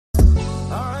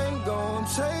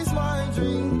chase my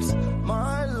dreams.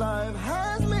 My life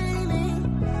has meaning.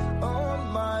 On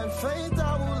my faith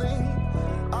I will lean.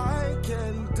 I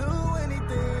can do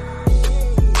anything.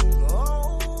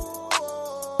 Oh,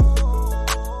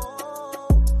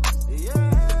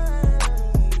 yeah.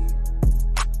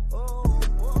 Oh.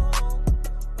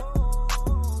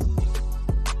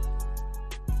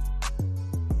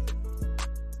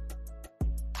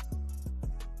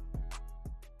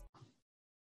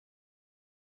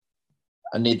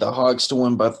 I need the Hawks to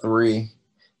win by 3,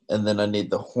 and then I need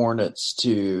the Hornets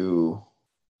to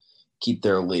keep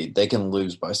their lead. They can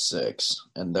lose by 6,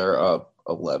 and they're up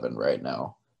 11 right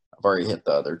now. I've already hit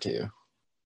the other 2.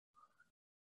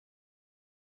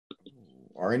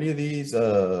 Are any of these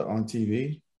on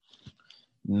TV?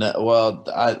 No, well,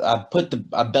 I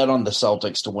bet on the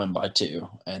Celtics to win by 2,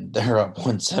 and they're up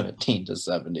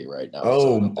 117-70 right now.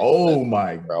 Oh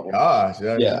my gosh!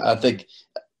 Yeah, I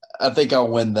think I'll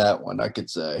win that one. I could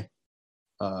say.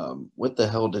 What the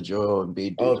hell did Joel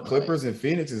Embiid do? Oh, Clippers and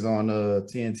Phoenix is on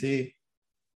TNT.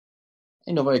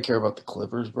 Ain't nobody care about the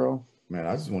Clippers, bro. Man,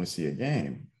 I just want to see a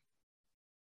game.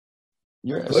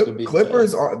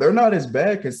 Clippers they're not as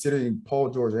bad considering Paul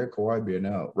George and Kawhi being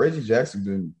out. Reggie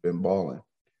Jackson's been balling.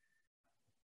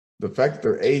 The fact that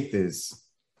they're 8th is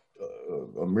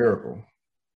a miracle.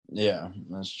 Yeah,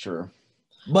 that's true.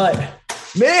 But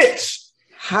Mitch,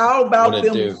 how about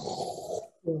them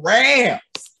Rams?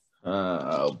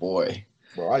 Oh boy.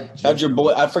 Bro, how'd your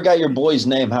boy? I forgot your boy's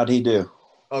name. How'd he do?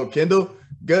 Oh, Kendall.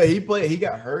 Good. He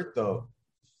got hurt though.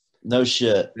 No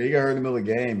shit. He got hurt in the middle of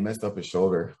the game, messed up his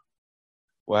shoulder.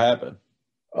 What happened?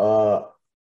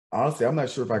 Honestly, I'm not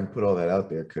sure if I can put all that out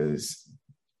there because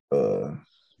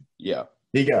yeah.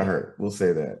 He got hurt. We'll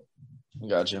say that.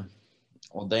 Gotcha.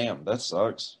 Well, damn, that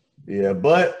sucks. Yeah,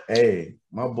 but hey,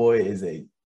 my boy is a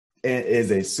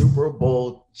Super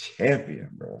Bowl champion,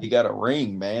 bro. He got a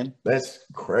ring, man. That's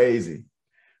crazy.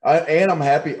 And I'm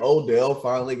happy Odell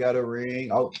finally got a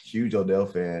ring. I'm a huge Odell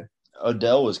fan.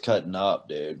 Odell was cutting up,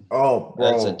 dude. Oh,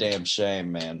 bro. That's a damn shame,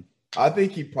 man. I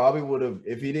think he probably would have,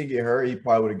 if he didn't get hurt, he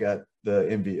probably would have got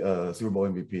the Super Bowl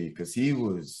MVP because he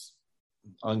was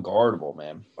unguardable,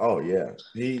 man. Oh yeah,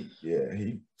 he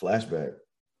flashback.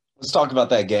 Let's talk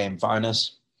about that game,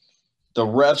 Finest. The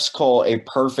refs call a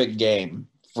perfect game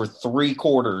for 3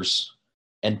 quarters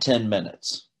and 10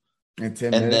 minutes. And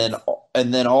then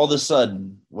all of a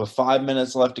sudden, with 5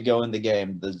 minutes left to go in the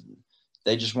game,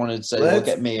 they just wanted to say, "Look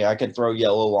at me! I can throw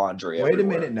yellow laundry." Wait a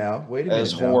minute now. That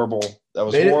was horrible. That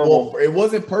was horrible. It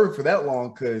wasn't perfect for that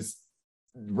long because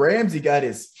Ramsey got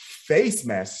his face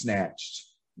mask snatched,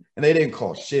 and they didn't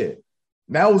call shit.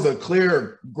 That was a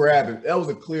clear grab. That was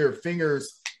a clear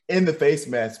fingers in the face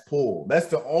mask pull. That's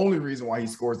the only reason why he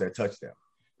scores that touchdown.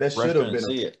 That should have been.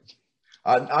 See it.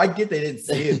 I get they didn't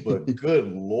see it, but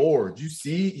good Lord, you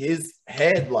see his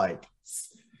head like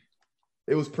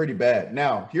it was pretty bad.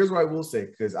 Now, here's what I will say,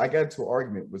 because I got into an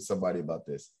argument with somebody about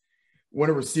this. When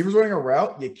a receiver's running a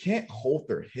route, you can't hold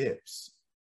their hips.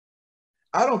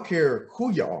 I don't care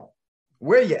who you are,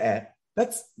 where you at.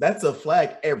 That's a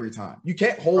flag every time. You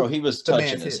can't hold. Bro, he was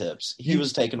touching his hips. He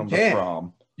was taking them to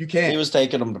prom. You can't. He was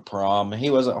taking them to prom.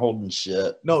 He wasn't holding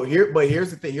shit. No, but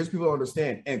here's the thing. Here's people don't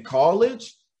understand. In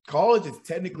college is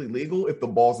technically legal if the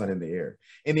ball's not in the air.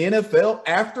 In the NFL,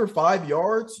 after 5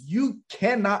 yards, you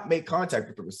cannot make contact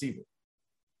with the receiver.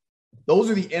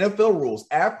 Those are the NFL rules.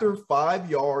 After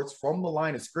 5 yards from the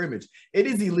line of scrimmage, it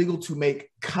is illegal to make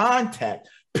contact,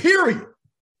 period.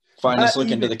 Finest,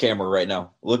 look into the camera right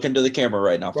now. Look into the camera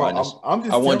right now, Finest.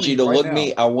 I want you to look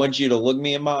me. I want you to look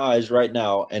me in my eyes right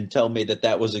now and tell me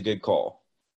that was a good call.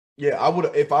 Yeah, I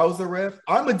would. If I was the ref,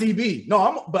 I'm a DB.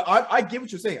 No, but I get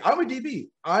what you're saying. I'm a DB.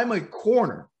 I'm a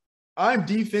corner. I'm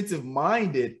defensive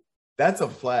minded. That's a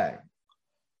flag.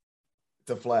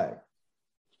 It's a flag.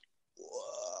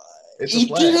 He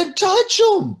didn't touch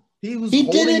him. He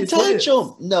didn't touch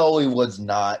him. No, he was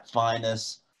not.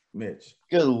 Finest. Mitch.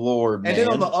 Good Lord, man. And then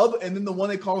on the other, and then the one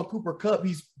they call him Cooper Kupp,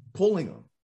 he's pulling him.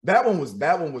 That one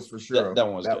was for sure. That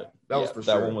one was good. That was for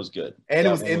sure. That one was good. And it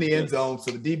was in the end zone,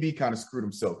 so the DB kind of screwed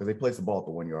himself because they placed the ball at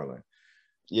the 1 yard line.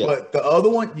 Yeah. But the other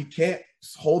one, you can't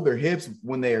hold their hips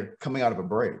when they're coming out of a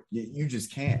break. You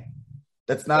just can't.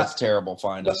 That's terrible,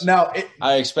 Finest. Now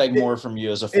I expect more from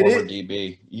you as a former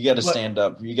DB. You got to stand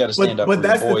up. You got to stand up for your boys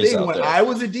out there. But that's the thing. When I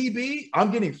was a DB, I'm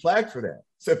getting flagged for that.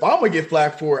 So if I'm gonna get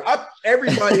flagged for it,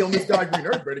 everybody on this God Green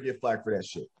Earth better get flagged for that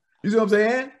shit. You see what I'm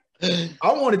saying?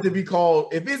 I want it to be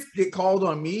called. If it's get called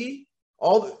on me,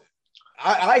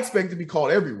 I expect to be called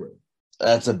everywhere.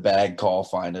 That's a bad call,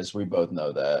 Finest. We both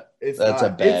know that. That's a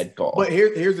bad call. But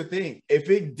here's the thing: if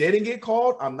it didn't get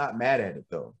called, I'm not mad at it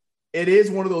though. It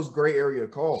is one of those gray area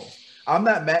calls. I'm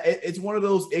not mad. It's one of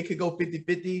those, it could go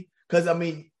 50-50. Because I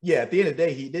mean, yeah, at the end of the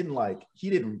day, he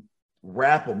didn't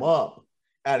wrap him up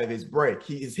out of his break.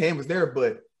 His hand was there,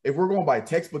 but if we're going by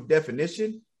textbook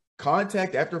definition,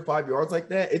 contact after 5 yards like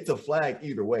that, it's a flag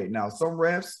either way. Now, some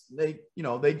refs, they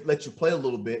let you play a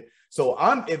little bit. So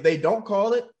if they don't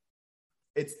call it,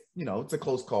 it's a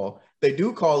close call. They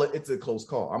do call it, it's a close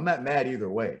call. I'm not mad either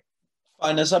way.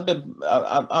 Finest,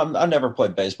 I never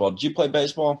played baseball. Did you play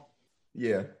baseball?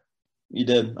 Yeah. You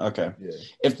did? Okay. Yeah.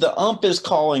 If the ump is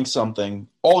calling something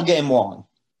all game long,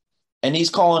 and he's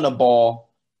calling a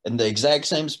ball in the exact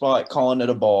same spot, calling it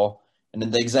a ball, and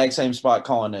in the exact same spot,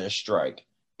 calling it a strike,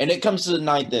 and it comes to the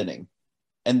ninth inning,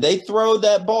 and they throw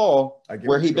that ball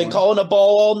where he'd been calling a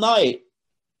ball all night,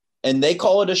 and they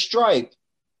call it a strike,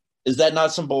 is that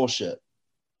not some bullshit?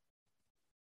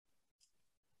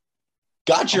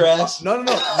 Got your ass. No.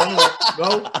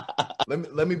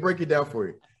 Let me break it down for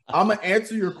you. I'm going to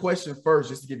answer your question first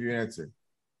just to give you an answer.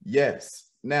 Yes.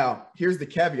 Now, here's the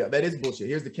caveat. That is bullshit.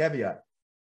 Here's the caveat.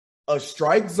 A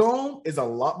strike zone is a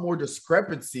lot more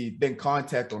discrepancy than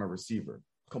contact on a receiver.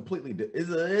 Completely.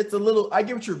 It's a little, I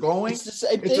get what you're going. It's the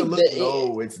same thing.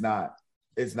 No, it's not.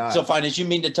 It's not. So, Finest, you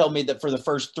mean to tell me that for the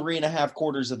first 3.5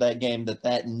 quarters of that game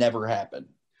that never happened?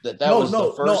 That was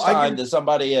the first time that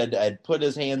somebody had put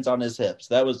his hands on his hips.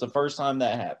 That was the first time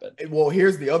that happened. Well,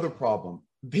 here's the other problem.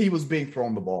 He was being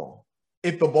thrown the ball.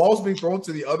 If the ball's being thrown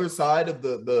to the other side of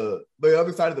the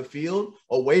other side of the field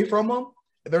away from him,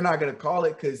 they're not going to call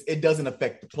it because it doesn't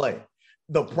affect the play.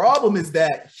 The problem is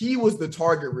that he was the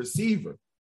target receiver.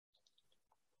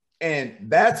 And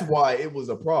that's why it was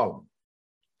a problem.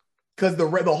 Because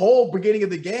the whole beginning of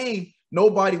the game,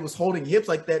 nobody was holding hips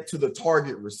like that to the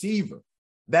target receiver.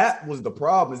 That was the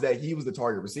problem, is that he was the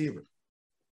target receiver.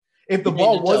 If the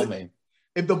ball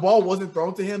wasn't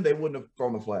thrown to him, they wouldn't have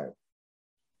thrown the flag.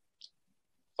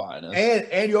 Fine.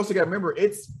 And you also got to remember,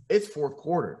 it's fourth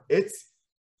quarter.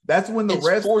 That's when the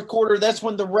refs. Fourth quarter. That's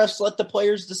when the refs let the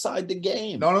players decide the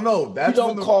game. No. That's you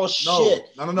don't call shit.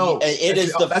 No. It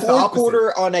is the fourth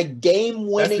quarter on a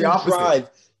game-winning drive.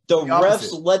 The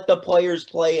refs let the players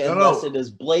play unless it is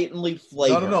blatantly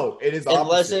flagrant. No. It is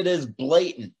unless it is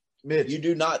blatant. Mitch, you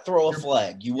do not throw a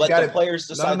flag. You let the players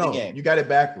decide the game. You got it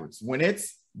backwards. When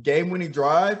it's game-winning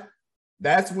drive,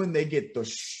 that's when they get the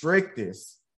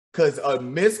strictest, because a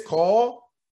missed call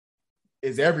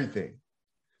is everything.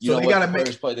 You don't let the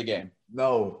players play the game.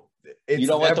 No. You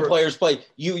don't let the players play.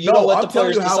 You don't let the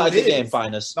players decide the game,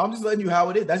 Finest. No, I'm just letting you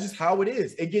how it is. That's just how it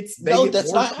is.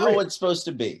 That's not how it's supposed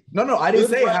to be. No. I didn't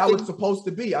say how it's supposed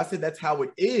to be. I said that's how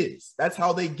it is. That's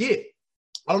how they get.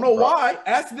 I don't know why.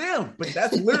 Ask them. But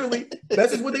that's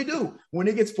that's just what they do. When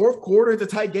it gets fourth quarter, it's a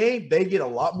tight game, they get a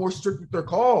lot more strict with their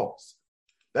calls.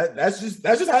 That's just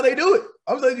how they do it.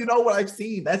 I'm letting you know what I've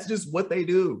seen. That's just what they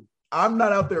do. I'm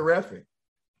not out there reffing.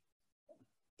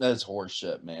 That's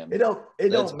horseshit, man. It don't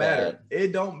matter.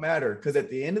 It don't matter, because at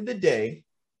the end of the day,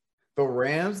 the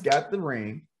Rams got the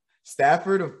ring.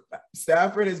 Stafford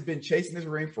has been chasing this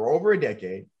ring for over a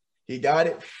decade. He got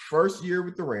it first year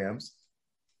with the Rams.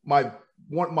 One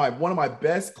of my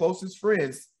best, closest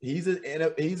friends, he's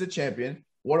a champion.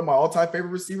 One of my all-time favorite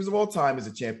receivers of all time is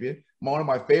a champion. One of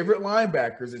my favorite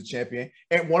linebackers is a champion.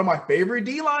 And one of my favorite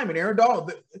D linemen, Aaron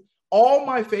Donald. All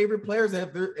my favorite players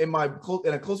have in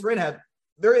a close friend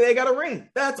they got a ring.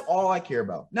 That's all I care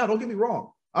about. Now, don't get me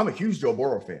wrong. I'm a huge Joe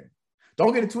Burrow fan.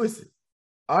 Don't get it twisted.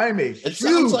 It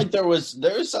sounds like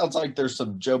there's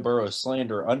some Joe Burrow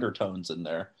slander undertones in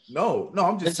there. No,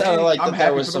 I'm just saying. It sounded like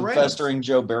there was some Rams. Festering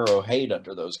Joe Burrow hate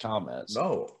under those comments.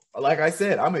 No, like I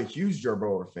said, I'm a huge Joe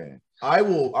Burrow fan. I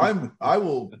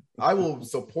will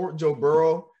support Joe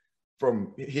Burrow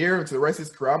from here to the rest of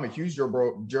his career. I'm a huge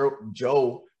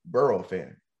Joe Burrow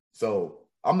fan. So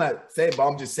I'm not saying, but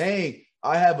I'm just saying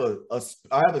I have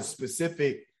a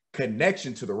specific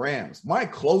connection to the Rams. My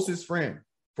closest friend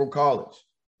from college.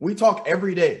 We talk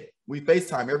every day. We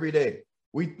FaceTime every day.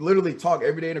 We literally talk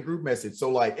every day in a group message.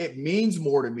 So, like, it means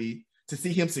more to me to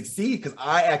see him succeed because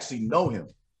I actually know him.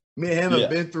 Me and him have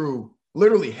been through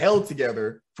literally hell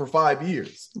together for 5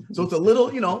 years. So it's a little,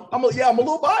 I'm a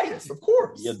little biased, of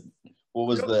course. Yeah. What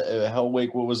was the Hell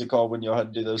Week? What was it called when y'all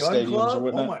had to do those Gun stadiums Club? or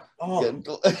whatnot?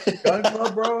 Gun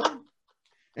Club, bro.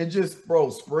 And just, bro,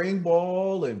 spring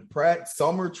ball and practice,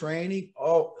 summer training,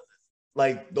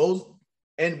 like those.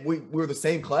 And we were the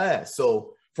same class.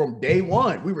 So from day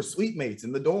one, we were suite mates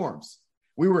in the dorms.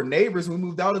 We were neighbors when we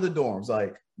moved out of the dorms.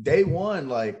 Like day one,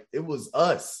 like it was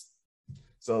us.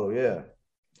 So yeah.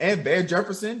 And Van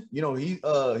Jefferson,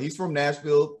 he's from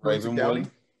Nashville, Ravenwood.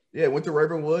 Yeah, went to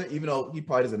Ravenwood, even though he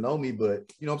probably doesn't know me, but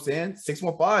you know what I'm saying?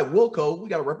 615, Wilco, we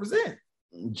got to represent.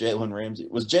 Jalen Ramsey.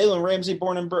 Was Jalen Ramsey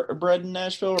born and bred in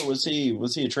Nashville, or was he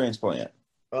a transplant?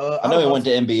 I know he went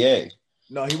to NBA.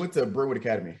 No, he went to Brentwood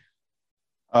Academy.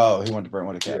 Oh, he went to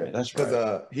Brentwood Academy. Yeah, that's right.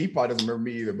 Because he probably doesn't remember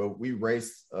me either, but we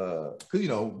raced because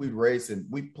we'd race and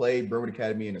we played Brentwood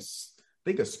Academy in a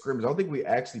scrimmage. I don't think we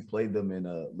actually played them in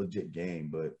a legit game,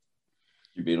 but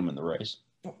you beat them in the race.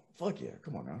 Oh, fuck yeah.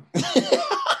 Come on now.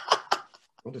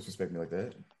 Don't disrespect me like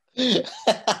that.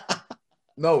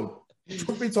 No,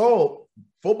 truth be told,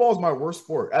 football is my worst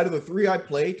sport. Out of the 3 I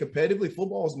played competitively,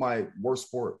 football is my worst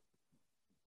sport.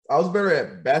 I was better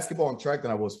at basketball and track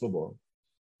than I was football.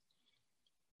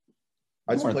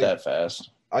 I just weren't that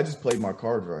fast. I just played my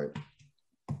cards right.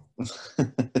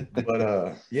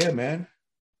 But yeah, man.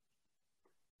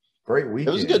 Great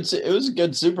weekend. It was a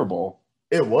good Super Bowl.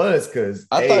 It was because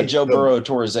I thought Joe Burrow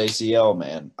tore his ACL,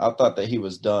 man. I thought that he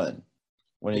was done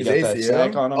when he got ACL? that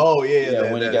sack on him. Oh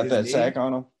yeah, when he got that sack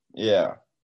on him. Yeah.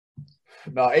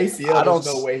 No, ACL.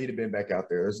 There's no way he'd have been back out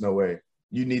there. There's no way.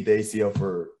 You need the ACL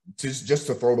for just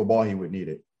to throw the ball. He would need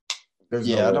it. There's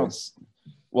no way. I don't.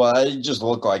 Well, it just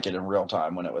looked like it in real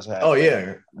time when it was happening. Oh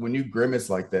yeah, when you grimace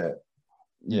like that,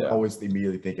 you Yeah. always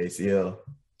immediately think ACL.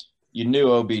 You knew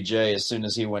OBJ as soon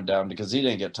as he went down because he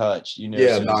didn't get touched. You knew Yeah,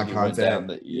 as soon as he went non-contact. down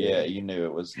that you knew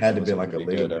it was Had to it be was like gonna a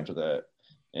be good ligament. after that.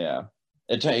 Yeah.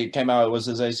 It came out it was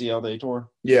his ACL that he tore.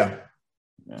 Yeah.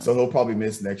 Yeah. So he'll probably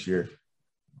miss next year.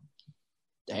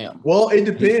 Damn. Well, it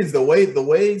depends. The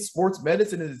way sports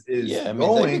medicine is Yeah, I mean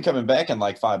going. they'll be coming back in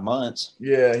like 5 months.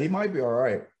 Yeah, he might be all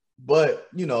right. But,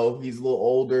 he's a little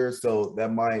older, so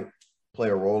that might play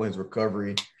a role in his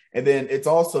recovery. And then he's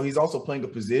also playing a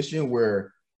position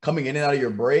where coming in and out of your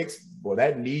breaks, well,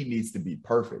 that knee needs to be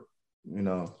perfect,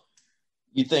 You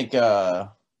think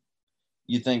Aaron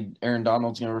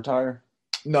Donald's gonna retire?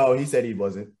 No, he said he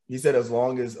wasn't. He said as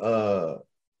long as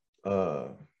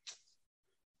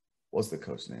what's the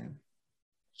coach name?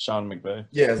 Sean McVay.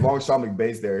 Yeah, as long as Sean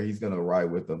McVay's there, he's gonna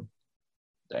ride with them.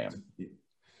 Damn.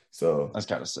 So That's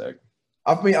kind of sick.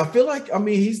 I mean, I feel like he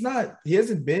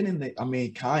hasn't been in the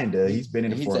he's been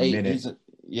in it for a minute.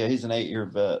 He's an 8-year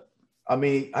vet. I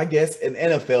mean, I guess in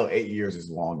NFL, 8 years is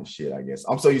long as shit, I guess.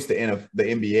 I'm so used to the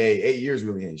NBA. 8 years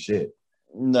really ain't shit.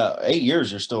 No, 8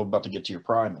 years, you're still about to get to your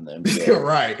prime in the NBA.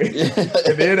 Right. In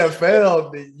the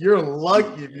NFL, you're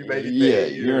lucky if you make it. Yeah,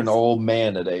 you're an old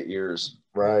man at 8 years.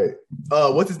 Right.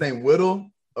 What's his name?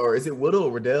 Whittle? Or is it Whittle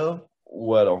or Riddell?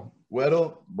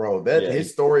 Weddle, bro,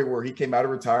 his story where he came out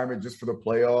of retirement just for the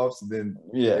playoffs, and then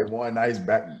they won. Now he's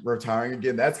back retiring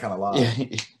again. That's kind of loud. Yeah,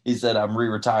 he said, "I'm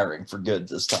re-retiring for good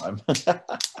this time." It's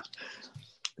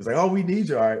like, oh, we need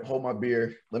you. All right, hold my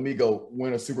beer. Let me go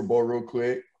win a Super Bowl real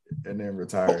quick, and then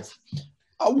retires.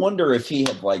 I wonder if he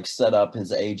had set up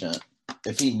his agent,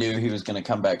 if he knew he was going to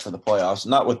come back for the playoffs,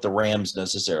 not with the Rams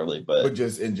necessarily, but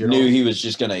just in general, knew he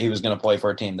was going to play for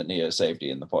a team that needed a safety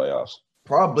in the playoffs.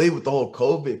 Probably with the whole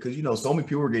COVID, because so many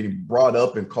people were getting brought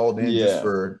up and called in just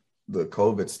for the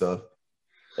COVID stuff.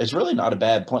 It's really not a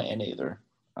bad plan either.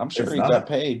 I'm sure he got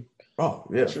paid. Oh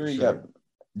yeah, I'm sure he got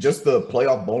just the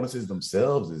playoff bonuses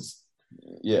themselves is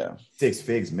 6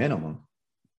 figs minimum,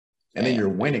 and then you're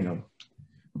winning them.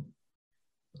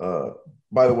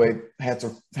 By the way,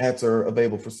 hats are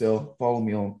available for sale. Follow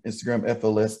me on Instagram,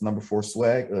 FLS4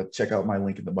 swag. Check out my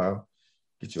link in the bio.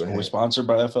 Get you a hat. We're sponsored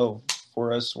by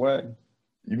FL4S swag.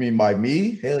 You mean by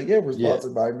me? Hell yeah, we're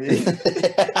sponsored by me.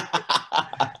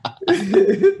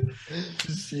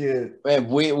 Shit. Man,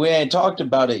 we ain't talked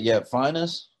about it yet,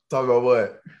 Finest. Talk about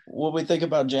what? What we think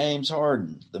about James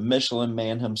Harden, the Michelin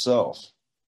man himself.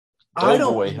 I don't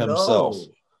Doughboy himself.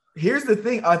 Here's the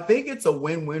thing. I think it's a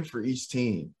win-win for each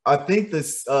team. I think the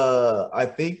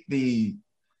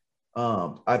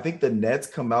Nets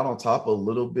come out on top a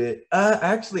little bit.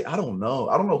 Actually, I don't know.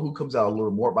 I don't know who comes out a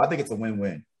little more, but I think it's a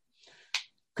win-win.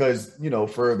 Because,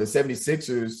 for the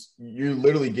 76ers, you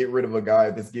literally get rid of a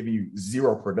guy that's giving you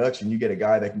zero production. You get a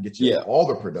guy that can get you all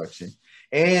the production.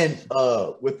 And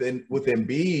with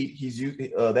Embiid, he's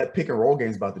that pick and roll game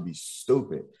is about to be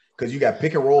stupid because you got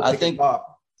pick and roll, and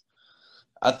pop.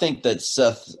 I think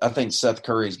Seth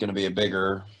Curry is going to be a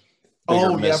bigger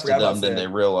miss to them than they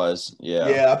realize.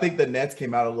 Yeah, I think the Nets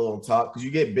came out a little on top because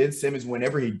you get Ben Simmons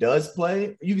whenever he does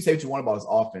play. You can say what you want about his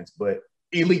offense, but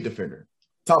elite defender.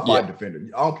 Top 5 defender.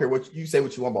 I don't care what you say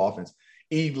what you want about offense.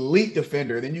 Elite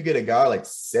defender. Then you get a guy like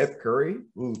Seth Curry,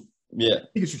 who he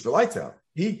can shoot your lights out.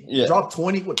 He dropped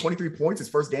 23 points his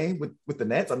first game with the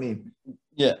Nets. I mean,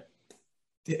 he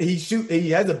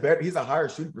has a higher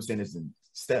shooting percentage than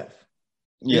Steph.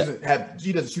 He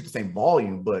doesn't shoot the same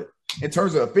volume, but in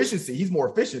terms of efficiency, he's more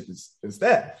efficient than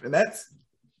Steph. And that's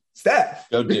Steph.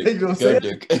 Go Duke. You know what I'm Go saying?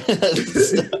 Duke.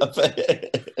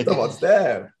 Talking about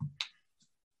Steph.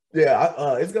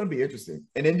 Yeah, it's gonna be interesting.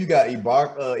 And then you got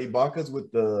Ibaka's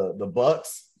with the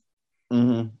Bucks.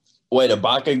 Mm-hmm. Wait,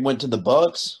 Ibaka went to the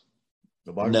Bucks?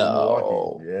 Ibaka with No.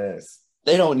 Milwaukee. Yes.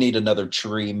 They don't need another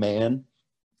tree, man.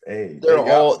 Hey, They're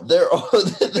they all got they're all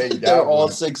one.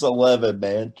 6'11",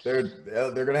 man.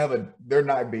 they're gonna have they're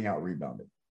not being out rebounded.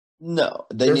 No,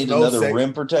 they There's need no another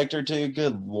rim protector too.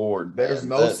 Good Lord, There's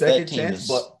man. no That second team chance, is-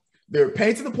 but they're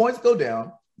painting the points go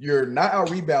down. You're not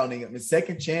out rebounding. I mean,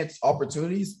 second chance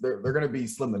opportunities, they're going to be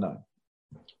slim to none.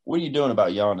 What are you doing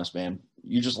about Giannis, man?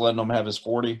 You just letting him have his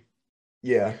 40?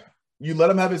 Yeah. You let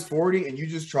him have his 40 and you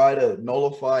just try to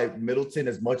nullify Middleton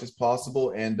as much as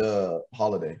possible and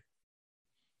Holiday.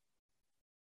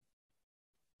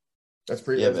 That's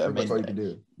pretty much all you can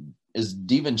do. Is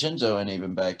DiVincenzo ain't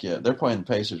even back yet? They're playing the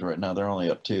Pacers right now. They're only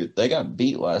up 2. They got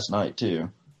beat last night too.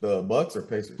 The Bucks or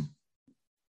Pacers?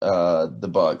 The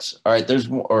Bucks. All right,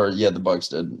 the Bucks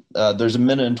did. There's a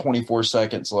minute and 24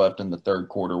 seconds left in the third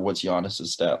quarter. What's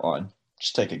Giannis's stat line?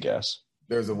 Just take a guess.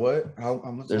 There's a what? How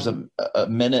much? There's a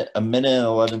minute and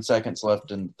 11 seconds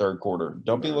left in the third quarter.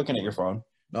 Don't be looking at your phone.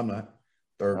 No, I'm not.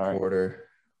 Third All right. quarter.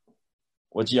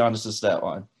 What's Giannis's stat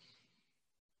line?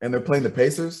 And they're playing the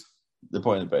Pacers? They're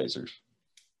playing the Pacers.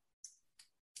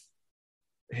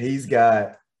 He's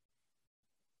got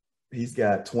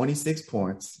 26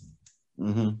 points.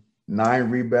 Mm-hmm. 9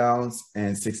 rebounds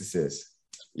and 6 assists.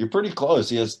 You're pretty close.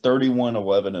 He has 31,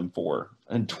 11, and 4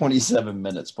 and 27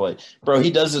 minutes played. Bro, he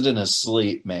does it in his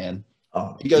sleep, man.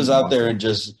 Oh, He goes out there and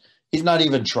just – he's not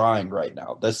even trying right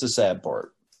now. That's the sad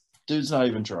part. Dude's not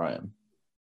even trying.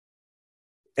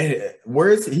 And where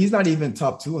is he? He's not even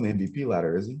top 2 on the MVP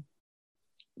ladder, is he?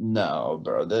 No,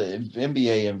 bro. The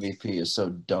NBA MVP is so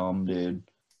dumb, dude.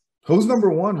 Who's number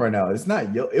 1 right now? It's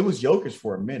not. It was Jokic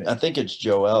for a minute. I think it's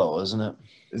Joel, isn't it?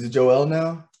 Is it Joel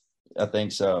now? I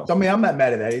think so. I mean, I'm not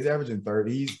mad at that. He's averaging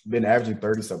 30. He's been averaging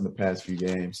 30 something the past few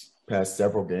games, past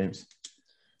several games.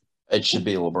 It should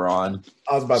be LeBron.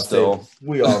 I was about Still. to say,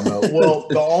 we all know.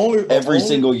 Well, Every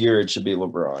single year it should be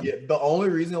LeBron. Yeah, the only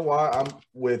reason why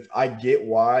I get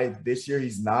why this year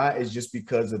he's not is just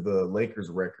because of the Lakers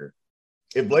record.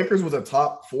 If Lakers was a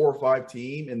top 4 or 5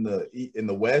 team in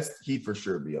the West, he'd for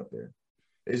sure be up there.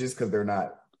 It's just because they're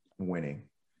not winning.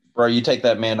 Bro, you take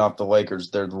that man off the Lakers,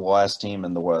 they're the last team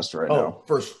in the West right now.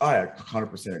 I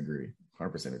 100% agree.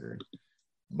 100% agree.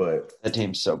 But That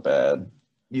team's so bad.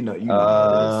 you know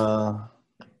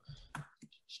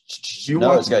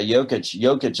No, it's got Jokic.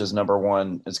 Jokic is number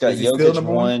 1. It's got Is he still Jokic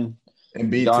number 1,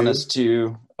 Embiid Giannis 2.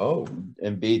 2, Oh,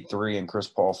 Embiid 3, and Chris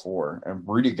Paul 4, and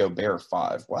Rudy Gobert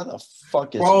 5. Why the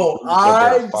fuck is bro, Rudy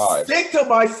Gobert I'm 5? sick to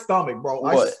my stomach, bro.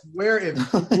 What? I swear,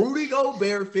 if Rudy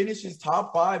Gobert finishes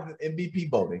top 5 in MVP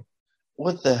voting,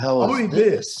 What the hell I'm is gonna be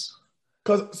this?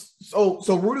 because so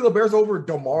Rudy Gobert's over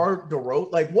DeMar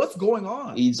DeRozan. Like, what's going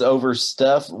on? He's over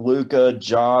Steph, Luka,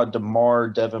 Ja, DeMar,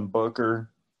 Devin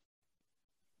Booker.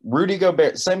 Rudy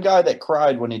Gobert, same guy that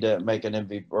cried when he didn't make an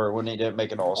MVP or when he didn't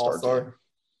make an All-Star team. All-Star.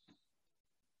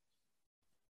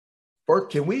 Or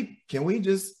can we take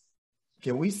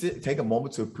a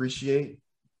moment to appreciate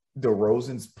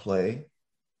DeRozan's play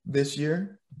this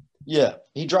year? Yeah,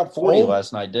 he dropped 40 Oh,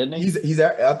 last night, didn't he?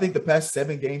 I think the past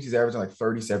 7 games he's averaging like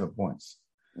 37 points.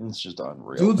 It's just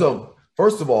unreal. Dude's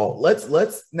first of all,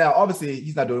 let's now obviously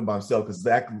he's not doing it by himself because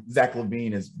Zach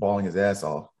LaVine is balling his ass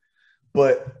off.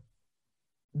 But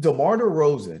DeMar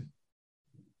DeRozan,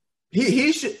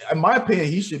 he should, in my opinion,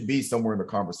 he should be somewhere in the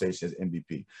conversation as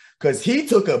MVP because he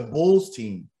took a Bulls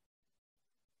team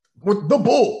with the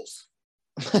Bulls.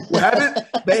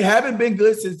 They haven't been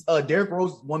good since Derrick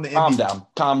Rose won the MVP.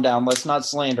 Calm down. Let's not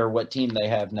slander what team they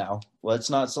have now. Let's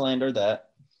not slander that.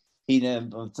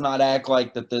 Let's not act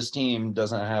like that this team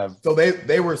doesn't have So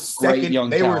they were second. great young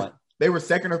talent. They were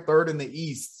second or third in the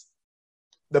East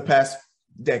the past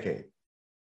decade.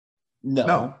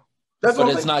 No. That's But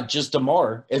what it's not just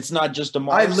DeMar. It's not just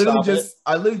DeMar. I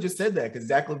literally just said that because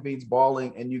Zach LaVine's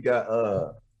balling, and you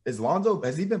got is Lonzo,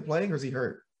 has he been playing or is he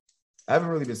hurt? I haven't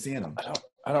really been seeing him.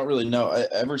 I don't really know.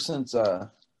 Ever since I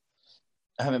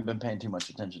haven't been paying too much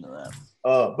attention to that.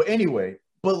 But anyway,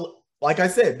 like I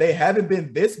said, they haven't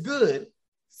been this good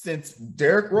since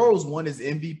Derrick Rose won his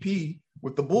MVP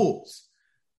with the Bulls.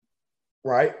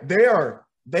 Right?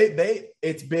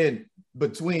 It's been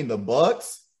between the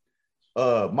Bucks,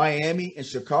 Miami, and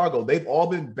Chicago. They've all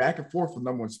been back and forth for the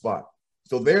number 1 spot.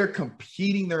 So they're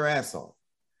competing their ass off.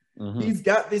 Mm-hmm. He's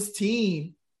got this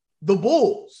team, the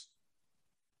Bulls.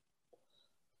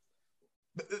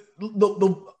 I'm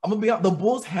gonna be honest, the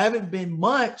Bulls haven't been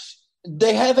much.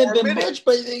 They haven't For a been minute. much,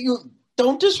 but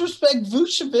Don't disrespect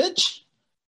Vucevic.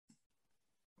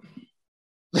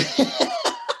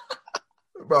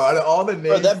 Bro, all the names.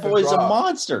 Bro, that to boy's a drop.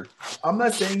 monster. I'm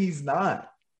not saying he's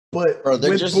not, but Bro,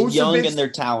 they're with just Vucevic- young and they're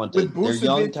talented. With They're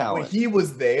young Vucevic, when talent. he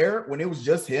was there, when it was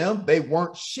just him, they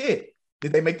weren't shit.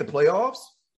 Did they make the playoffs?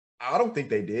 I don't think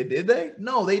they did. Did they?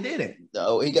 No, they didn't.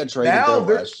 No, he got traded Now there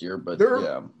they're- last year, but they're-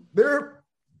 yeah.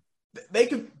 They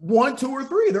could 1, 2, or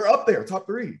 3. They're up there, top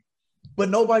 3. But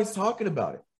nobody's talking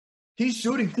about it. He's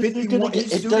shooting 51.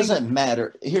 It doesn't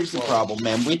matter. Here's the problem,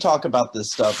 man. We talk about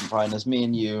this stuff in Finance. Me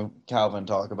and you, Calvin,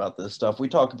 talk about this stuff. We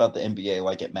talk about the NBA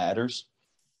like it matters.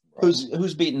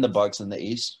 Who's beating the Bucks in the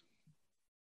East?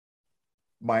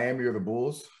 Miami or the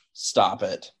Bulls? Stop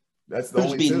it. That's the Who's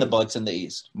only beating two. the Bucks in the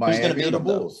East? Miami Who's going to or beat the them?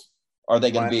 Though? Bulls? Are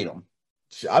they going to Miami. beat them?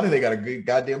 I think they got a good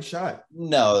goddamn shot.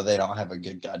 No, they don't have a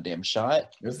good goddamn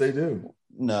shot. Yes, they do.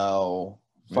 No.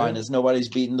 Yeah. Finance. Nobody's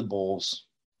beating the Bulls.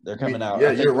 They're coming out. Yeah,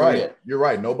 I think you're right. we're- You're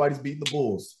right. Nobody's beating the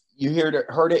Bulls. You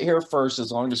heard it here first.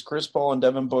 As long as Chris Paul and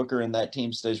Devin Booker and that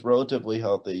team stays relatively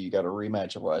healthy, you got a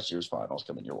rematch of last year's finals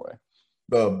coming your way.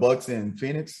 The Bucks in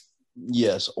Phoenix,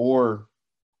 Yes, or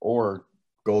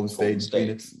Golden State Golden and State.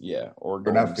 Phoenix. Yeah, or Or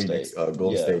Golden not Phoenix, State.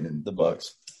 Golden Yeah, State and the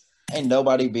Bucks. Ain't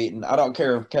nobody beating. I don't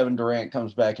care if Kevin Durant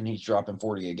comes back and he's dropping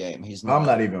 40 a game. He's not. I'm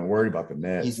not even worried about the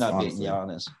Nets. He's not honestly. beating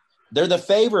Giannis. They're the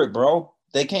favorite, bro.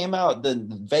 They came out. The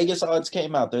Vegas odds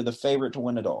came out. They're the favorite to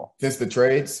win it all. Since the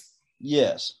trades,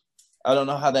 Yes. I don't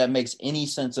know how that makes any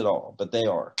sense at all, but they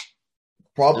are.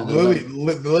 probably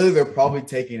literally they're probably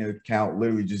taking into account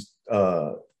literally just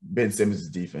Ben Simmons'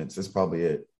 defense. That's probably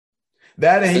it.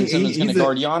 That and Ben Simmons going to he's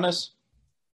guard Giannis.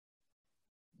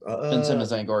 a, Ben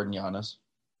Simmons ain't guarding Giannis.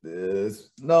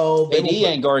 no, they AD won't put-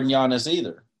 ain't guarding Giannis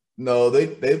either. No,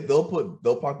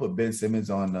 they'll probably put Ben Simmons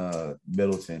on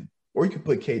Middleton, or you could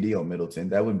put KD on Middleton.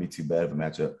 That wouldn't be too bad of a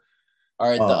matchup. All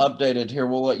right, the updated here.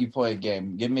 We'll let you play a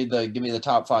game. Give me the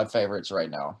top 5 favorites right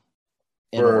now.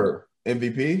 In order. For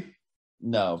MVP.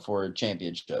 No, for a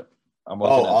championship. I'm Oh,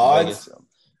 looking at odds? the Vegas.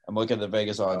 I'm looking at the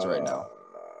Vegas odds right now.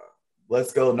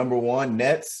 Let's go. Number 1,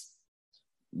 Nets.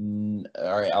 All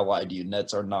right, I lied to you.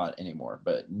 Nets are not anymore,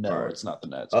 but no, All right. it's not the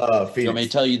Nets. Phoenix. You want me to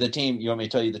tell you the team? You want me to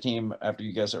tell you the team after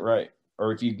you guess it right,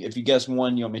 or if you guess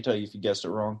one, you want me to tell you if you guessed it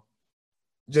wrong?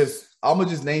 I'm gonna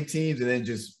just name teams and then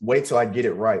just wait till I get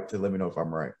it right to let me know if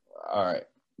I'm right. All right,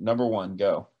 number 1,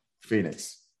 go.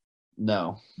 Phoenix,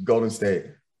 No. Golden State.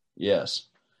 Yes.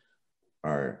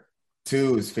 All right.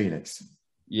 2 is Phoenix.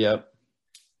 Yep.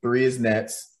 3 is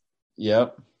Nets.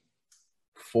 Yep.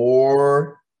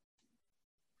 4,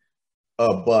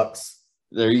 Bucks,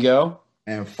 There you go.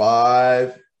 and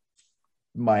 5,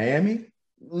 Miami,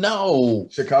 No.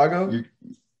 Chicago.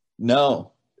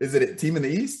 No. Is it a team in the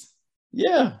East?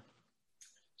 Yeah.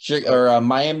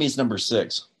 Miami's number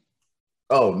 6.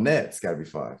 Oh, Nets got to be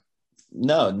 5.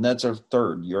 No, Nets are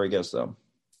 3rd. You already guessed them.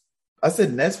 I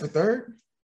said Nets for 3rd.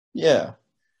 Yeah.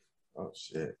 Oh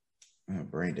shit, man,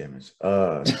 brain damage.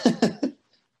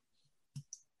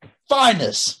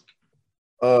 Finest.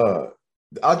 I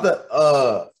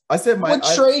said my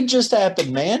What trade just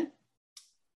happened, man?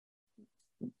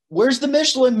 Where's the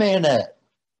Michelin man at?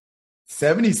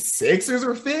 76ers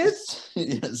are 5th.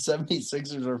 Yeah,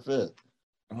 76ers are 5th.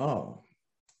 Oh,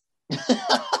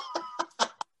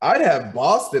 I'd have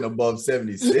Boston above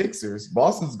 76ers.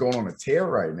 Boston's going on a tear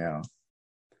right now.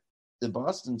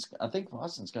 I think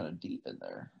Boston's kind of deep in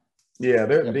there. Yeah,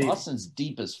 they're Yeah, deep. Boston's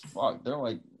deep as fuck. They're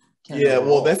like 10 Yeah, well,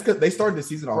 overall. that's because they started the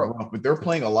season on Bro. rough, but they're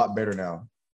playing a lot better now.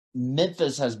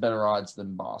 Memphis has better odds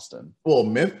than Boston. Well,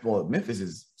 Memphis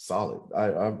is solid.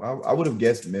 I would have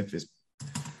guessed Memphis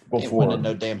Ain't before. winning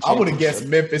no damn I would have championship. guessed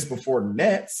Memphis before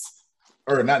Nets,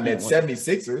 or not Nets, Yeah,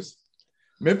 76ers.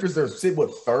 Memphis, they're what,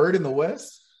 3rd in the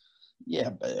West? Yeah,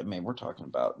 but I mean, we're talking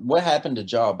about what happened to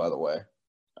Ja, by the way.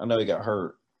 I know he got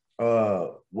hurt.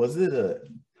 Was it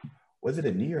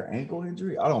a knee or ankle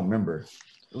injury? I don't remember.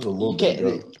 It was a little You bit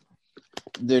can't- ago.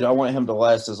 Dude, I want him to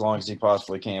last as long as he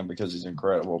possibly can because he's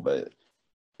incredible. But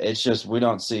it's just we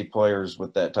don't see players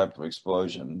with that type of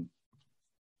explosion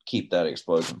keep that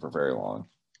explosion for very long.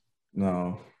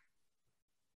 No,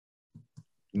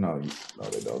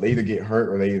 they don't. They either get hurt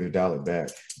or they either dial it back.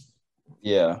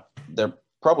 Yeah, they're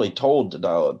probably told to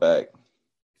dial it back.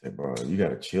 Say, bro, you got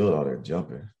to chill all that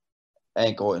jumping.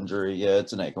 Ankle injury, yeah,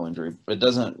 it's an ankle injury, but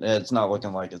it's not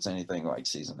looking like it's anything like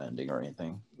season ending or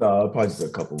anything. No, probably just a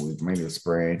couple weeks, maybe a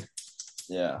sprain.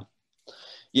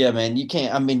 Yeah, man, you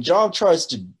can't. I mean,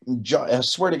 I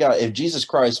swear to God, if Jesus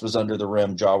Christ was under the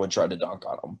rim, Ja would try to dunk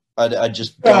on him. I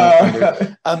just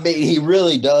don't. I mean, he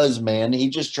really does, man. He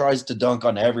just tries to dunk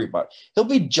on everybody. He'll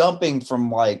be jumping from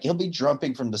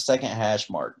the second hash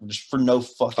mark just for no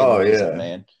fucking reason, yeah.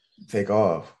 man. take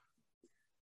off.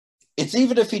 It's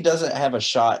even if he doesn't have a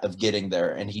shot of getting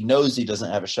there and he knows he doesn't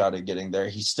have a shot of getting there,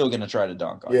 he's still going to try to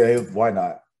dunk on Yeah, why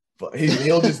not? But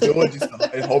he'll just do it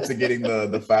just in hopes of getting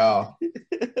the foul.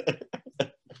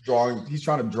 He's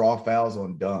trying to draw fouls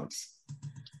on dunks.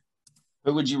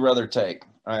 Who would you rather take?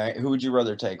 All right, who would you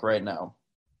rather take right now?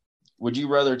 Would you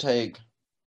rather take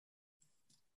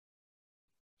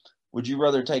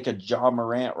a Ja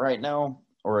Morant right now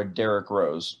or a Derrick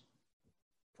Rose?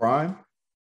 Prime?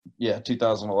 Yeah,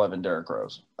 2011 Derrick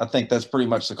Rose. I think that's pretty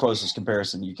much the closest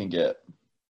comparison you can get.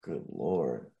 Good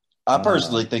Lord. I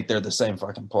personally think they're the same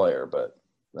fucking player, but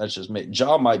that's just me.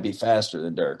 Ja might be faster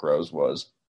than Derrick Rose was,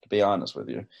 to be honest with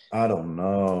you. I don't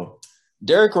know.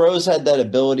 Derrick Rose had that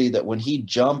ability that when he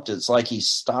jumped, it's like he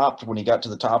stopped when he got to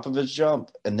the top of his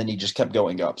jump, and then he just kept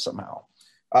going up somehow.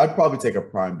 I'd probably take a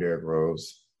prime Derrick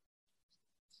Rose.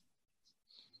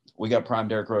 We got prime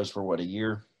Derrick Rose for what, a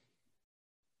year?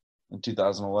 In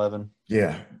 2011?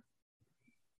 Yeah.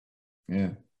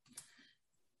 So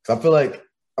I feel like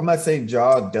I'm not saying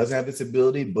Ja doesn't have this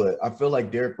ability, but I feel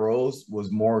like Derrick Rose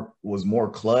was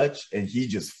more clutch, and he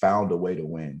just found a way to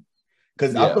win.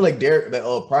 Because I feel like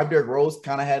prime Derrick Rose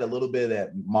kind of had a little bit of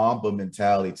that Mamba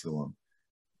mentality to him.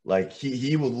 Like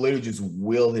he would literally just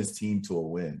will his team to a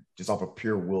win, just off of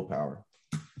pure willpower.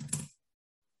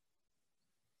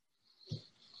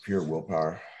 Pure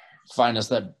willpower. Find us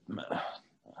that.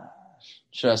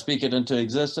 Should I speak it into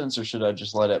existence or should I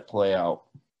just let it play out?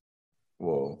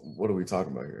 Well, what are we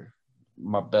talking about here?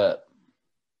 My bet.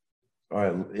 All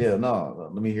right. Yeah, no,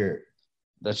 let me hear it.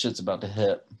 That shit's about to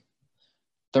hit.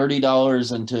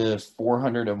 $30 into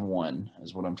 401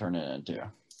 is what I'm turning it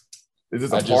into. Is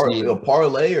this a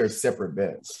parlay or separate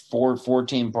bets?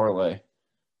 4-team parlay.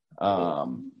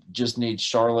 Just need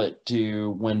Charlotte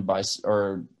to win by,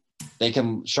 or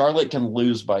Charlotte can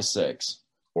lose by 6.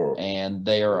 And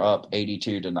they are up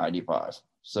 82-95.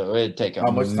 So it'd take a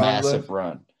massive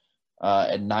run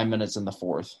at 9 minutes in the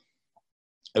fourth.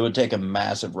 It would take a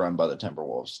massive run by the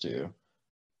Timberwolves to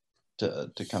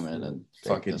come in and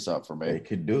fuck this up for me. They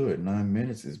could do it. 9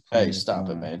 minutes is. Hey, stop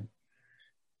it, man.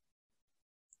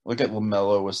 Look at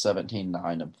LaMelo with 17,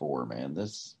 9, and 4, man.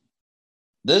 This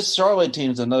Charlotte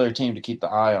team is another team to keep the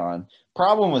eye on.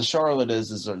 Problem with Charlotte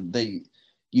is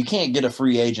you can't get a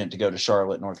free agent to go to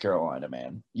Charlotte, North Carolina,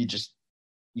 man. You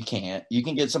can't. You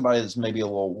can get somebody that's maybe a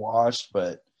little washed,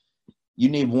 but you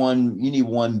need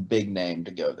one big name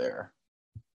to go there.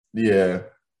 Yeah.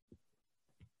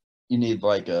 You need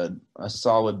like a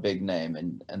solid big name,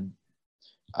 and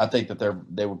I think that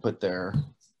they would put their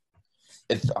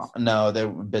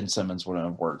Ben Simmons wouldn't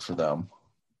have worked for them.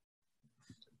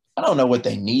 I don't know what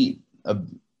they need.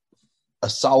 A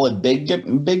solid big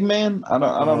man? I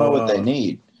don't know what they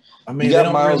need. I mean, you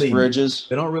got Miles Bridges.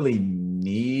 They don't really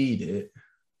need it.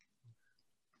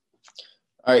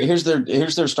 All right, here's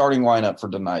their starting lineup for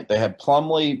tonight. They have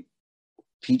Plumlee,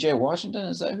 PJ Washington.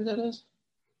 Is that who that is?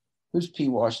 Who's P.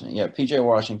 Washington? Yeah, PJ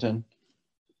Washington.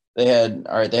 They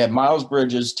had Miles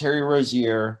Bridges, Terry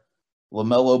Rozier,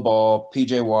 LaMelo Ball,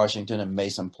 PJ Washington, and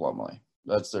Mason Plumlee.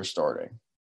 That's their starting.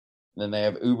 Then they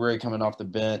have Oubre coming off the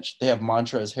bench. They have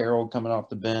Montrezl Harrell coming off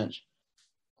the bench.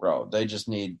 Bro, they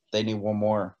need one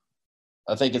more.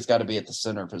 I think it's got to be at the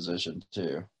center position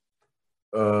too.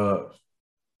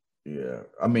 Yeah.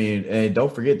 I mean, and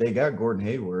don't forget they got Gordon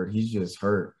Hayward. He's just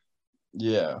hurt.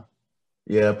 Yeah.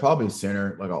 Yeah, probably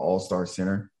center, like an all-star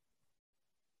center.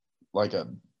 Like a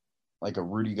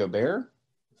Rudy Gobert?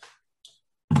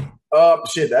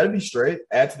 Shit, that'd be straight.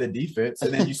 Add to the defense,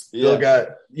 and then you still got,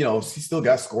 he still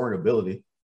got scoring ability.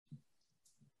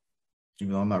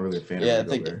 Even though I'm not really a fan of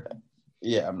Gobert.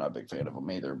 Yeah, I'm not a big fan of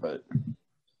him either, but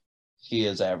he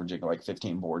is averaging like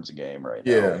 15 boards a game right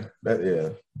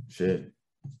now. Shit.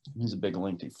 He's a big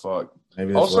lengthy fuck.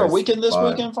 All-Star weekend this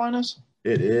weekend, Finest?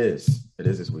 It is. It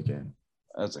is this weekend.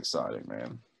 That's exciting,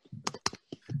 man.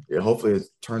 Yeah, hopefully it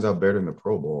turns out better than the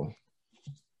Pro Bowl.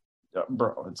 Yeah,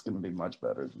 bro, it's going to be much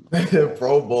better than the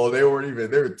Pro Bowl. They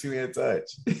were two-hand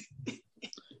touch.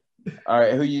 All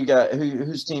right, who you got?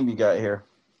 Whose team you got here?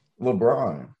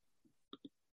 LeBron.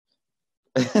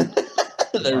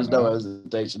 There's no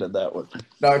hesitation in that one.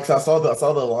 No, because I saw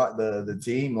the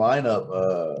team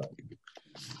lineup.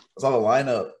 I saw the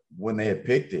lineup when they had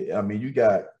picked it. I mean, you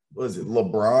got, what is it?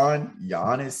 LeBron,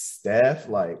 Giannis, Steph,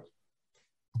 like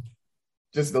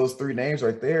just those three names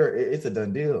right there. It's a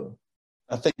done deal.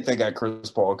 I think they got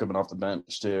Chris Paul coming off the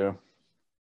bench too.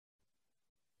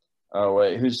 Oh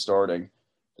wait, who's starting?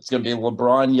 It's going to be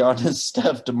LeBron, Giannis,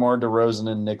 Steph, DeMar DeRozan,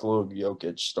 and Nikola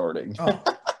Jokic starting. Oh.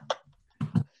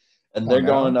 And they're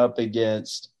going up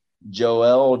against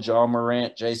Joel, John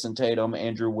Morant, Jason Tatum,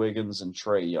 Andrew Wiggins, and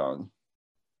Trey Young.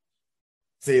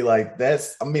 See, like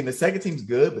the second team's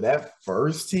good, but that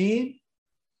first team,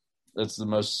 That's the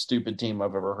most stupid team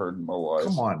I've ever heard in my life.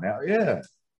 come on now, yeah.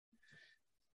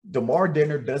 DeMar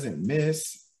Denner doesn't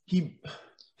miss. He's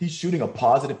shooting a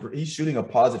positive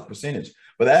percentage.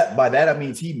 But by that I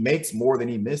means he makes more than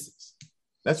he misses.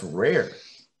 That's rare.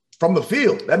 From the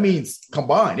field, that means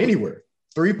combined anywhere.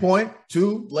 3-point,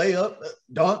 2, layup,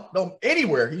 dunk,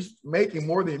 anywhere. He's making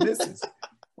more than he misses.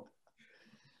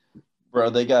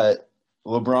 Bro,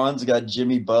 LeBron's got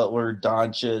Jimmy Butler,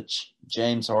 Doncic,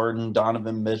 James Harden,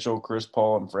 Donovan Mitchell, Chris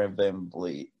Paul, and Fred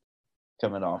VanVleet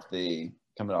coming off the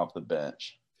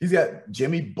bench. He's got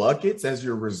Jimmy Buckets as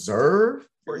your reserve.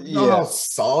 You know how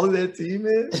solid that team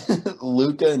is?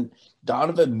 Luka and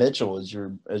Donovan Mitchell is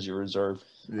your reserve.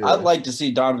 Yeah. I'd like to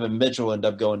see Donovan Mitchell end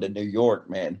up going to New York,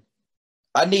 man.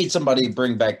 I need somebody to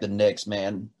bring back the Knicks,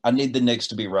 man. I need the Knicks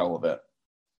to be relevant.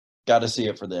 Got to see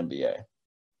it for the NBA.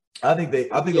 I think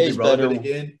they'll be relevant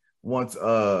again once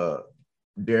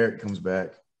Derek comes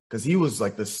back, because he was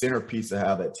like the centerpiece of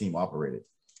how that team operated.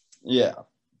 Yeah,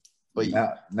 but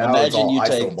now imagine it's all you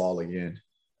ISO ball again.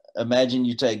 Imagine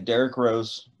you take Derrick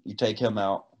Rose, you take him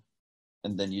out,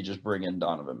 and then you just bring in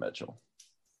Donovan Mitchell.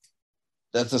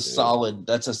 That's a solid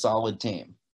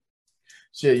team.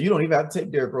 Shit, you don't even have to take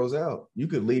Derrick Rose out. You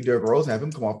could leave Derrick Rose and have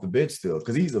him come off the bench still,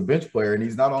 because he's a bench player and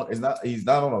he's not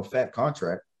on a fat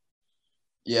contract.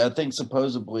 Yeah, I think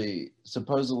supposedly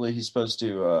he's supposed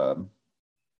to.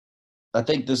 I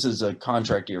think this is a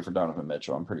contract year for Donovan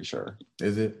Mitchell. I'm pretty sure.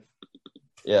 Is it?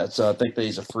 Yeah, so I think that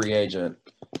he's a free agent,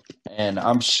 and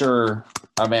I'm sure.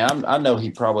 I mean, I know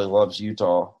he probably loves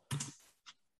Utah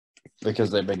because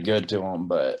they've been good to him,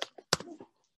 but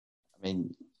I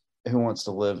mean, who wants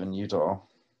to live in Utah?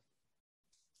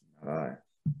 All right.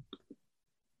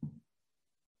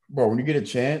 Bro, when you get a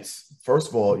chance, first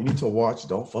of all, you need to watch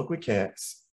Don't Fuck with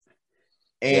Cats.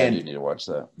 And you need to watch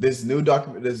that. This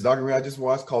documentary I just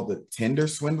watched called The Tinder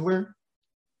Swindler.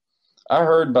 I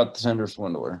heard about the Tinder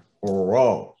Swindler.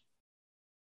 Bro.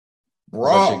 Is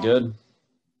that shit good?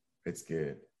 It's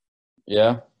good.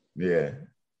 Yeah? Yeah.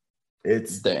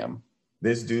 It's damn.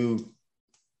 This dude,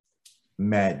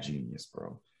 mad genius,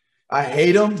 bro. I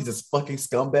hate him. He's a fucking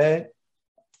scumbag.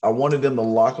 I wanted them to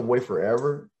lock him away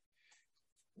forever.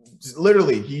 Just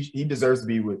literally, he deserves to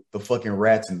be with the fucking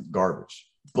rats and garbage.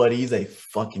 But he's a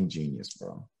fucking genius,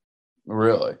 bro.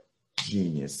 Really?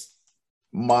 Genius.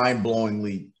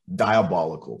 Mind-blowingly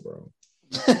diabolical, bro.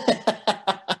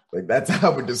 Like, that's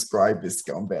how I would describe this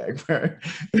scumbag, bro.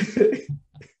 Is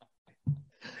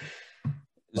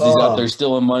he out there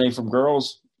stealing money from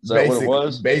girls? Is that what it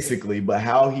was? Basically, but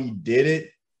how he did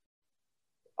it,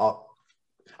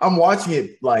 I'm watching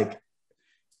it like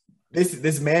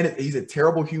this man, he's a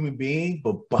terrible human being,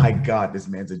 but by God, this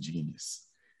man's a genius.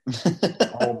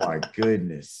 Oh my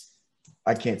goodness.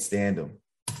 I can't stand him.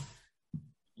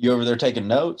 You over there taking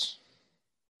notes?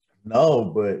 No,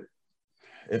 but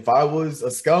if I was a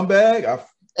scumbag, I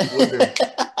would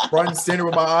have front and center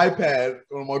with my iPad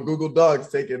on my Google Docs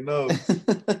taking notes.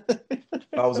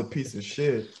 I was a piece of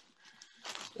shit.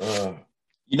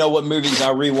 You know what movies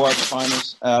I rewatch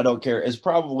finals? I don't care. It's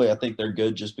probably, I think they're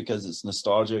good just because it's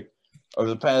nostalgic. Over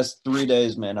the past 3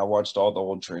 days, man, I watched all the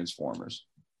old Transformers.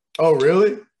 Oh,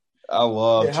 really? I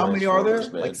love how many are there?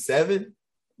 Man. Like 7?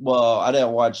 Well, I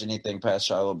didn't watch anything past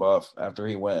Shia LaBeouf after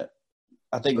he went.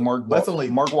 I think Mark Wahlberg. That's only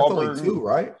 2,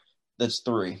 right? That's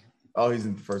 3. Oh, he's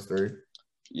in the first 3.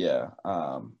 Yeah.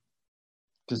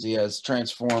 Because he has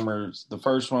Transformers. The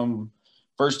first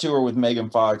 2 are with Megan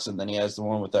Fox, and then he has the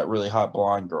one with that really hot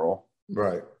blonde girl.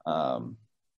 Right.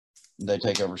 They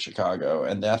take over Chicago.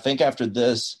 And I think after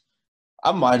this,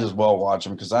 I might as well watch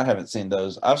them because I haven't seen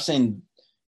those. I've seen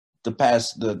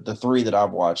the 3 that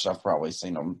I've watched. I've probably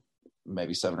seen them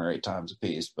maybe 7 or 8 times a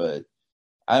piece, but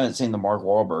I haven't seen the Mark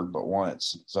Wahlberg but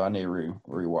once, so I need to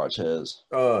rewatch his.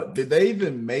 Did they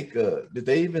even make a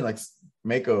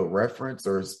reference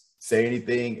or say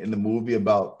anything in the movie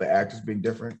about the actors being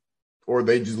different, or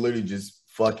they just literally just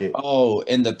fuck it? Oh,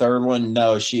 in the third one,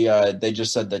 no, they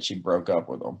just said that she broke up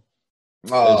with him.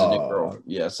 Oh, There's a new girl.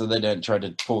 Yeah, so they didn't try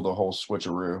to pull the whole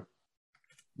switcheroo.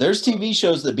 There's TV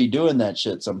shows that be doing that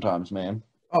shit sometimes, man.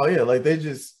 Oh yeah, like they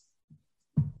just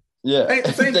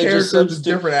same they character, just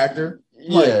different actor.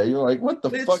 Yeah, you're like, what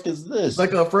the fuck is this? It's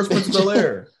like a First Prince of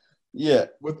Bel-Air. Yeah,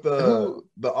 with the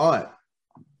aunt.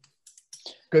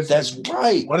 Because that's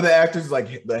right. One of the actors is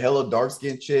like the hella dark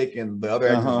skinned chick, and the other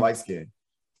actor is light skinned.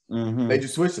 Mm-hmm. They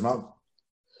just switched them out.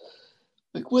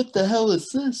 Like, what the hell is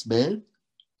this, man?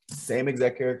 Same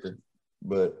exact character,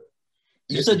 but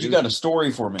you said you got a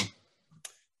story for me.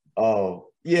 Oh,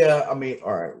 yeah. I mean,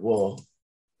 all right. Well,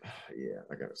 yeah,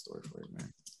 I got a story for you,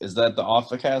 man. Is that the off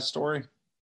the cast story?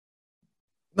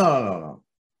 No.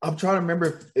 I'm trying to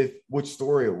remember if which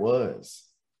story it was.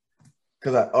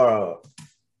 Because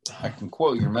I can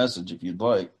quote your message if you'd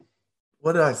like.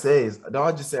 what did I say? Did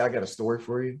I just say I got a story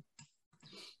for you?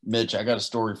 Mitch, I got a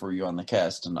story for you on the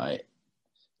cast tonight.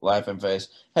 Laughing face.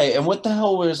 Hey, and what the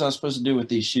hell was I supposed to do with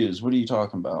these shoes? What are you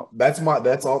talking about? That's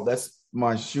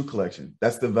my shoe collection.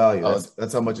 That's the value.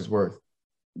 That's how much it's worth.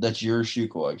 That's your shoe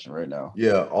collection right now.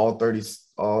 Yeah, all 36.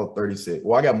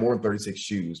 Well, I got more than 36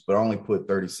 shoes, but I only put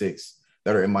 36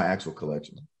 that are in my actual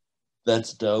collection.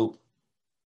 That's dope.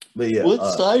 But yeah,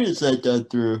 What site is that done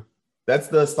through? that's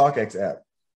the StockX app.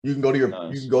 You can go to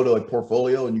Nice. you can go to a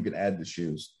portfolio and you can add the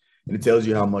shoes, and it tells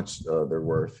you how much they're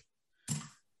worth.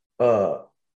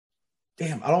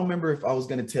 Damn, I don't remember if I was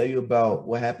going to tell you about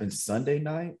what happened Sunday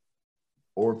night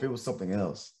or if it was something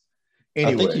else.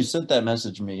 Anyway, I think you sent that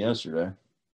message to me yesterday.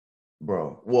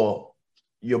 bro. Well,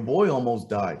 your boy almost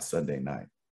died Sunday night.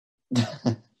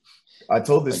 I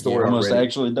told this story almost already.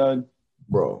 actually died.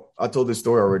 Bro, I told this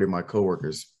story already to my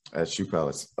coworkers at Shoe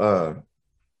Palace.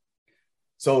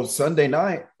 So Sunday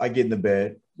night, I get in the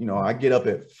bed. You know, I get up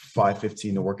at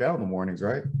 5:15 to work out in the mornings,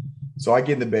 right? So I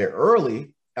get in the bed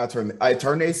early. I turn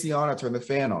the AC on. I turn the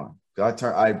fan on. I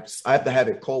have to have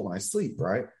it cold when I sleep,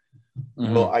 right?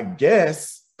 Mhm. Well, I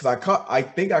guess because I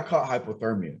think I caught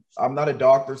hypothermia. I'm not a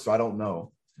doctor, so I don't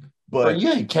know. Bro, But you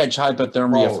ain't catch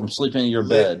hypothermia Bro, from sleeping in your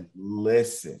bed.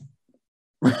 Listen,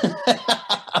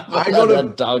 I go to- a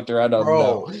doctor. I don't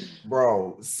know.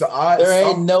 bro. So There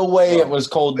ain't no way bro, it was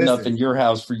cold enough listen. in your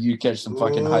house for you to catch some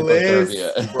fucking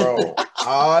hypothermia. Listen, bro.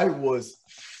 I was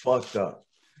fucked up.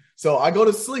 So I go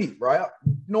to sleep, right?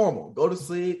 Normal. Go to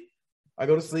sleep. I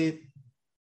go to sleep.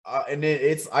 And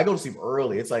then I go to sleep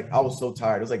early. It's like, I was so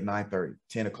tired. It was like 9:30,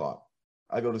 10 o'clock.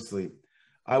 I go to sleep.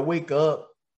 I wake up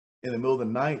in the middle of the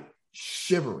night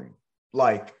shivering,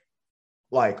 like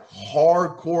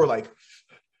hardcore,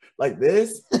 like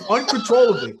this,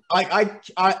 uncontrollably. I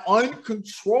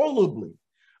uncontrollably.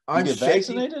 I'm You get shaking.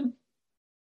 vaccinated?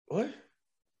 What? Did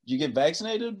you get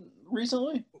vaccinated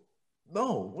recently?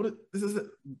 No. This is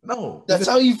no. That's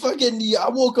how you fucking. I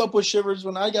woke up with shivers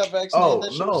when I got vaccinated.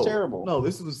 That shit was no, terrible. no.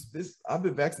 This. I've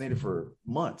been vaccinated for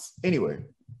months. Anyway,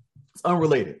 it's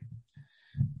unrelated.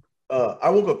 I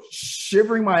woke up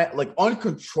shivering, like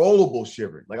uncontrollable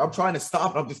shivering. Like I'm trying to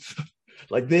stop, and I'm just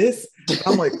like this. And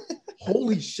I'm like,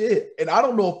 holy shit! And I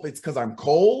don't know if it's because I'm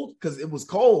cold, because it was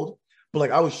cold, but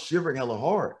like I was shivering hella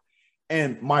hard,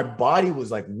 and my body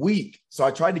was like weak. So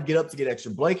I tried to get up to get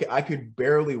extra blanket. I could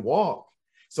barely walk,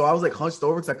 so I was like hunched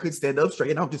over because I couldn't stand up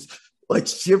straight, and I'm just like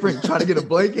shivering, trying to get a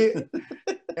blanket,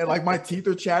 and like my teeth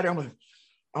are chattering.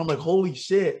 I'm like, holy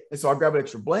shit! And so I grabbed an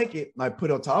extra blanket and I put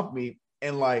it on top of me.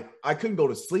 And like, I couldn't go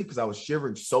to sleep because I was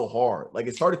shivering so hard. Like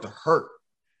it started to hurt.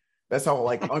 That's how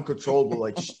like uncontrollable,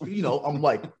 like, I'm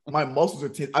like, my muscles are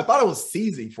tense. I thought I was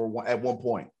seizing at one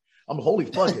point. I'm holy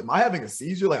fuck, am I having a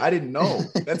seizure? Like I didn't know.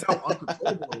 That's how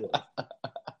uncontrollable it was.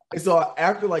 And so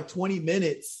after like 20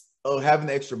 minutes of having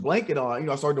the extra blanket on,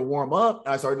 I started to warm up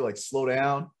and I started to like slow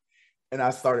down. And I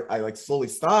like slowly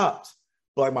stopped.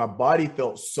 But like my body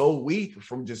felt so weak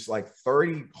from just like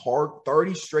 30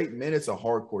 straight minutes of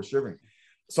hardcore shivering.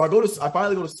 So I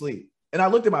finally go to sleep, and I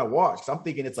looked at my watch. So I'm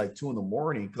thinking it's like 2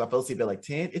 a.m. because I fell asleep at like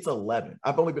 10. It's 11.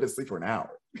 I've only been asleep for an hour.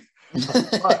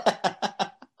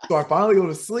 So I finally go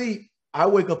to sleep. I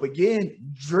wake up again,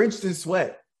 drenched in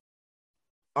sweat.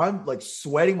 I'm like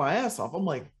sweating my ass off. I'm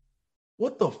like,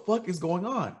 what the fuck is going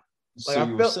on? So Like,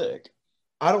 you were sick.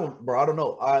 I don't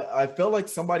know. I felt like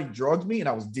somebody drugged me and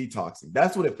I was detoxing.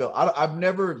 That's what it felt. I've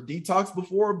never detoxed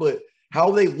before, but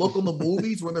how they look on the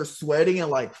movies when they're sweating and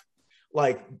like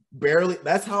barely,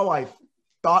 that's how I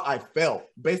thought I felt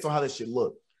based on how this shit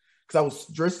looked. Because I was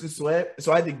drenched in sweat.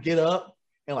 So I had to get up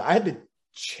and like I had to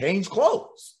change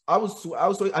clothes. I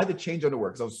had to change underwear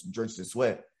because I was drenched in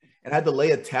sweat. And I had to lay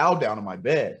a towel down on my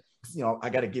bed. I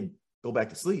got to go back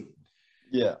to sleep.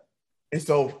 Yeah.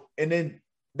 And then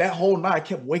that whole night, I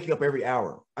kept waking up every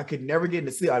hour. I could never get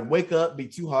into sleep. I'd wake up, be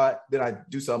too hot. Then I'd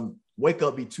do something, wake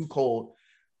up, be too cold.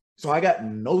 So I got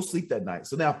no sleep that night.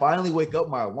 So then I finally wake up,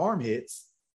 my alarm hits.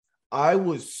 I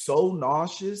was so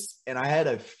nauseous and I had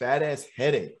a fat ass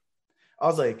headache. I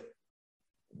was like,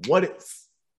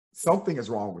 something is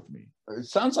wrong with me. It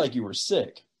sounds like you were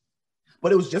sick.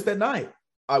 But it was just that night.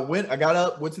 I got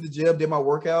up, went to the gym, did my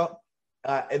workout.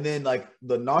 And then like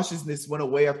the nauseousness went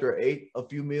away after I ate a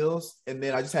few meals. And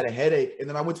then I just had a headache. And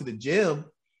then I went to the gym.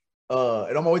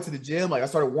 And on my way to the gym, like I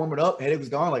started warming up. Headache was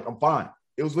gone. Like I'm fine.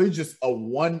 It was literally just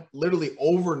literally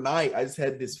overnight. I just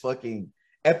had this fucking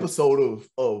episode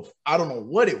of I don't know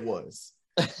what it was.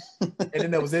 And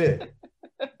then that was it.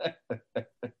 But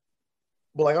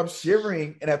like I'm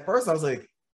shivering. And at first I was like,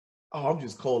 oh, I'm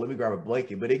just cold. Let me grab a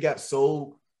blanket. But it got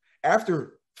so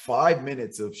after 5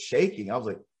 minutes of shaking, I was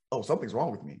like, oh, something's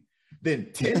wrong with me.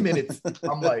 Then 10 minutes,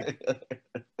 I'm like,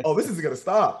 oh, this isn't gonna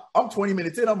stop. I'm 20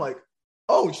 minutes in, I'm like,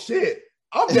 oh shit,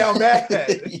 I'm down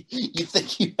bad. You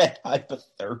think you had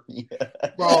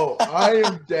hypothermia? Bro, I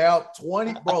am down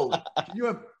 20. Bro, you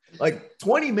have like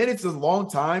 20 minutes is a long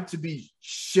time to be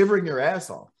shivering your ass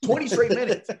off. 20 straight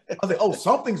minutes. I was like, oh,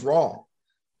 something's wrong.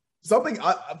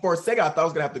 For a second, I thought I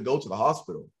was gonna have to go to the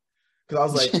hospital because I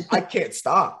was like, I can't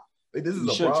stop. Like, this is You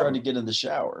a should have problem. tried to get in the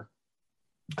shower.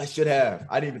 I should have.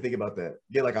 I didn't even think about that.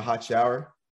 Get like a hot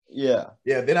shower. Yeah.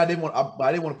 Yeah. Then I didn't want to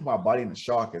put my body in the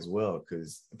shock as well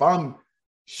because if I'm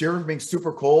shivering, being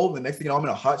super cold, the next thing you know, I'm in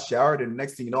a hot shower. Then the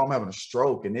next thing you know, I'm having a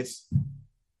stroke, and it's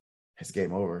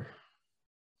game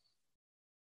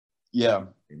Yeah.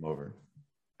 over.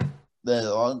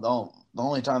 The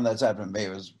only time that's happened to me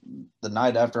was the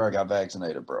night after I got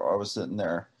vaccinated, bro. I was sitting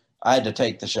there. I had to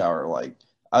take the shower. Like,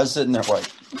 I was sitting there,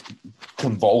 like,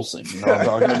 convulsing. You know what I'm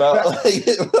talking about?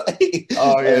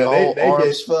 Oh, yeah. They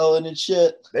arms swelling and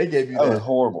shit. They gave you That was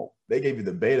horrible. They gave you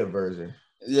the beta version.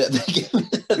 Yeah, they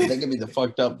gave me the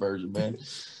fucked up version, man.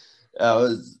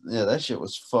 That shit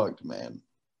was fucked, man.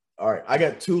 All right, I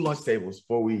got 2 lunch tables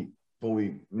before we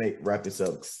wrap this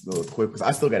up a little quick because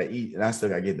I still got to eat and I still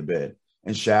got to get to bed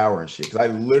and shower and shit because I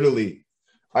literally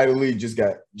just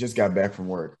got back from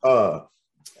work. I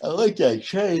like that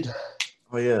shade.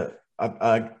 Oh yeah,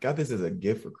 I got this as a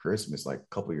gift for Christmas like a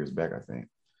couple years back, I think.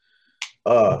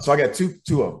 So I got two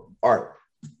of them. All right,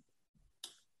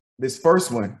 this first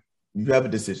one, you have a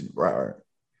decision, right? All right.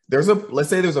 Let's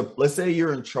say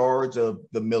you're in charge of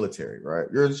the military, right?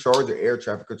 You're in charge of air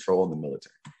traffic control in the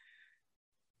military.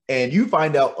 And you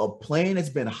find out a plane has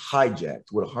been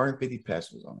hijacked with 150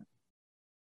 passengers on it.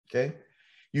 Okay.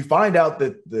 You find out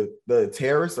that the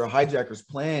terrorists or hijackers'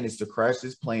 plan is to crash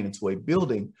this plane into a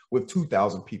building with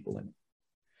 2,000 people in it.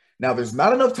 Now, there's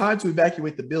not enough time to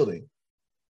evacuate the building.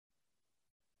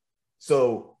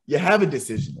 So you have a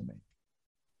decision to make.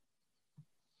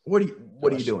 What are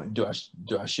you doing? Do I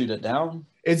shoot it down?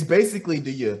 It's basically, do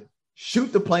you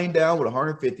shoot the plane down with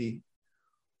 150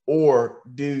 or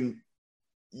do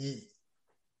you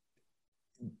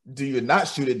not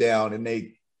shoot it down and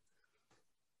they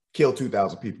kill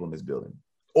 2,000 people in this building?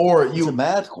 Or It's a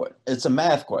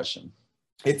math question.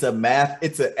 It's an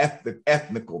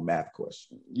ethnical math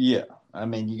question. Yeah. I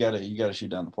mean, you gotta shoot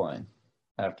down the plane.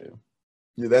 Have to.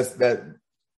 Yeah, that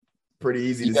pretty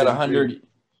easy. You got 100.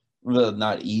 Well,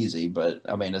 not easy, but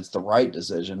I mean, it's the right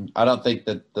decision. I don't think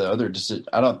that the other decision.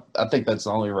 I think that's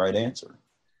the only right answer,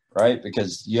 right?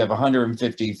 Because you have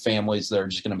 150 families that are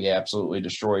just going to be absolutely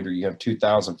destroyed, or you have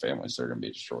 2,000 families that are going to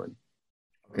be destroyed.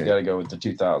 Okay. You got to go with the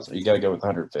 2,000. You got to go with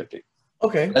 150.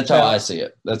 Okay, that's how I see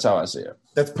it. That's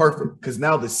perfect because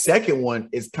now the second one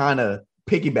is kind of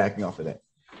piggybacking off of that.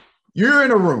 You're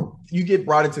in a room. You get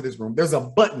brought into this room. There's a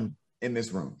button in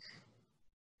this room.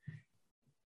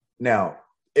 Now,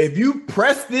 if you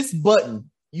press this button,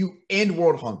 you end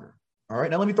world hunger. All right.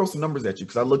 Now, let me throw some numbers at you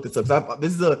because I looked this up.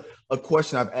 This is a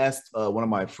question I've asked one of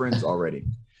my friends already.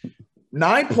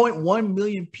 9.1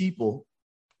 million people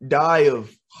die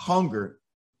of hunger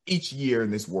each year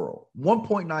in this world.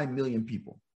 1.9 million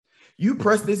people. You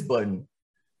press this button,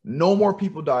 no more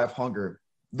people die of hunger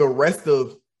the rest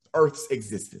of Earth's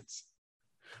existence.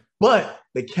 But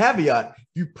the caveat, if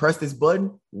you press this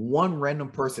button, one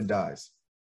random person dies.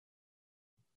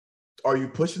 Are you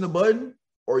pushing the button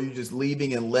or are you just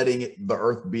leaving and letting the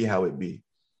earth be how it be?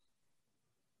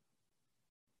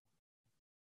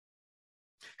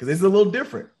 Because it's a little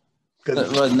different.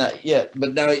 But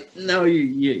now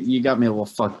you got me a little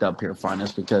fucked up here,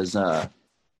 Finest, because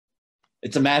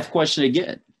it's a math question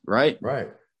again, right?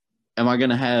 Right. Am I going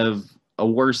to have a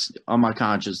worse on my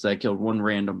conscience that I killed one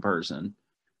random person,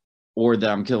 or that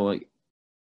I'm killing?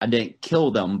 I didn't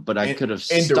kill them, but I could have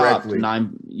stopped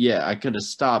I could have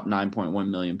stopped 9.1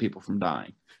 million people from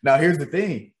dying. Now, here's the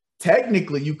thing.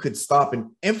 Technically, you could stop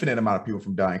an infinite amount of people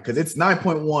from dying because it's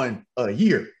 9.1 a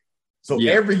year. So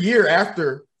every year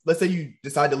after, let's say you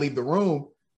decide to leave the room,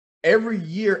 every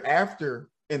year after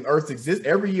in Earth's existence,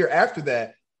 every year after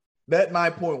that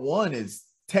 9.1 is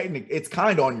it's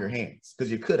kind of on your hands because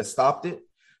you could have stopped it.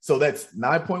 So that's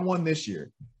 9.1 this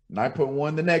year,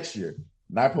 9.1 the next year.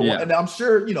 9.1, yeah. And I'm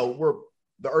sure,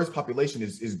 the Earth's population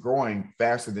is growing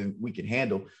faster than we can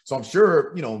handle. So I'm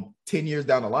sure, 10 years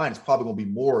down the line, it's probably going to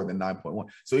be more than 9.1.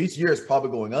 So each year is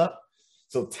probably going up.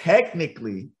 So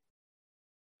technically,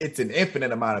 it's an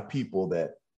infinite amount of people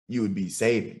that, you would be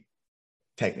saving,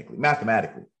 technically,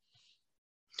 mathematically.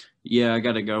 Yeah, I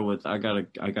gotta go with I gotta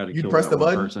You kill press that the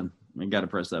one button? person. I gotta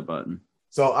press that button.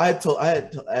 So I had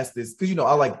to ask this because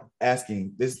I like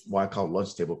asking this is why I call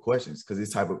lunch table questions, because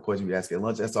this type of question we ask at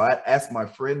lunch. And so I asked my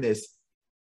friend this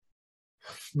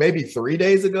maybe 3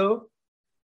 days ago.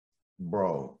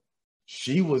 Bro,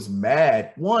 she was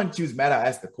mad. One, she was mad I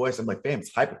asked the question. I'm like, fam,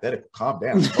 it's hypothetical. Calm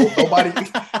down.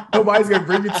 Nobody's gonna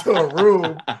bring you to a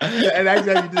room and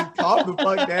actually have you just calm the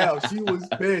fuck down. She was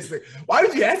pissed. Like, why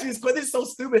did you ask me this question? This is so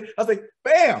stupid. I was like,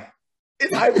 bam,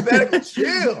 it's hypothetical.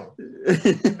 Chill.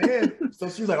 And then so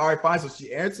she was like, all right, fine. So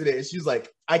she answered it, and she was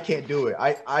like, I can't do it.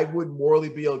 I would morally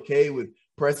be okay with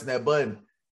pressing that button.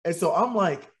 And so I'm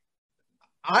like,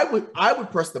 I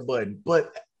would press the button,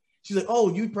 but she's like,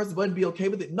 oh, you'd press the button and be okay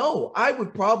with it? No, I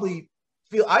would probably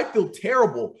feel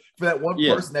terrible for that one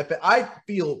person. I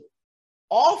feel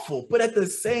awful, but at the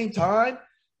same time,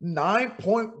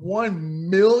 9.1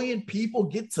 million people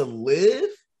get to live.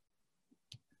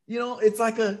 It's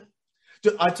like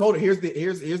I told her, here's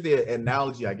the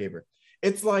analogy I gave her.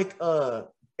 It's like I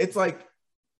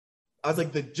was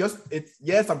like,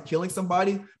 yes, I'm killing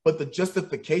somebody, but the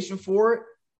justification for it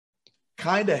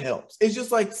kind of helps. It's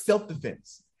just like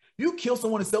self-defense. You kill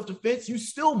someone in self-defense, you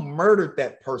still murdered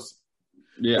that person.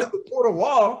 Yeah. In the court of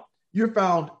law, you're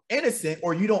found innocent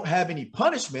or you don't have any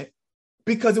punishment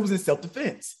because it was in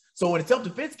self-defense. So in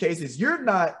self-defense cases, you're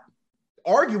not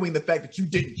arguing the fact that you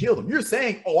didn't kill them. You're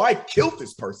saying, oh, I killed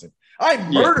this person. I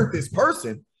murdered this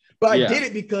person, but I did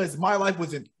it because my life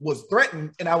was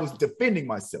threatened and I was defending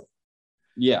myself.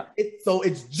 Yeah. So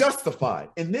it's justified.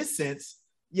 In this sense,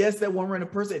 yes, that one random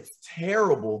person, it's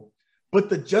terrible, but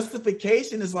the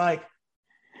justification is like,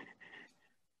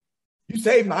 you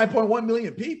saved 9.1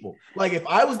 million people. Like if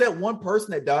I was that one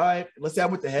person that died, let's say I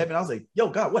went to heaven, I was like, yo,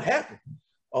 God, what happened?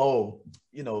 Oh,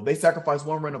 they sacrificed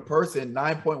one random person,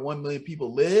 9.1 million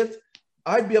people lived.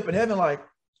 I'd be up in heaven like,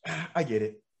 I get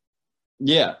it.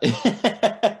 Yeah. I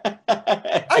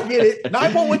get it.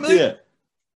 9.1 million.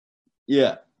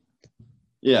 Yeah.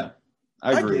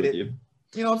 I agree with you.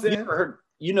 You know what I'm saying? You ever heard,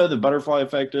 the butterfly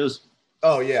effect is?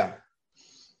 Oh, yeah.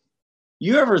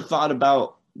 You ever thought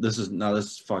about, this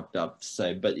is fucked up to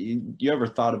say, but you ever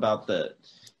thought about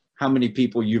how many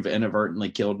people you've inadvertently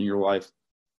killed in your life?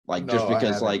 Like, no, just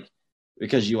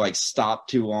because you stopped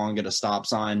too long at a stop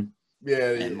sign.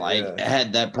 Yeah. And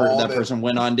had that person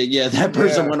went on to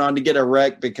get a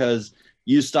wreck because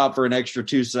you stopped for an extra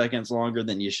 2 seconds longer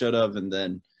than you should have. And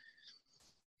then.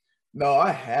 No,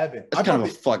 I haven't. It's kind of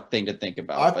a fuck thing to think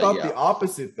about. I thought the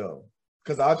opposite though.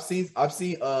 Cause I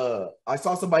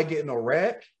saw somebody get in a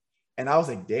wreck and I was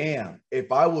like, damn,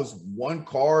 if I was one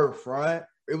car in front,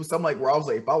 it was something like where I was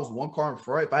like, if I was one car in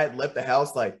front, if I had left the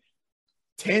house like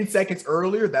 10 seconds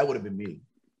earlier, that would have been me.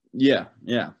 Yeah.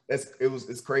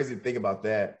 It's crazy to think about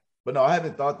that. But no, I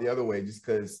haven't thought the other way just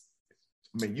because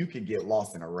you could get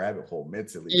lost in a rabbit hole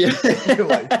mentally. Yeah.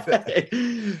 like that.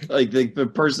 Like the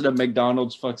person at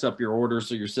McDonald's fucks up your order,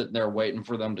 so you're sitting there waiting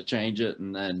for them to change it,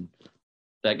 and then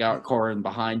that car in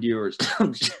behind you or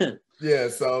some shit. Yeah,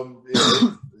 so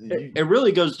it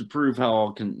really goes to prove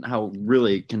how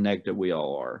really connected we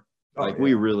all are.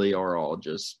 We really are all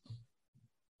just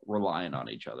relying on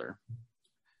each other.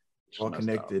 All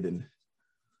connected and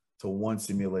to one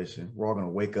simulation. We're all gonna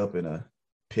wake up in a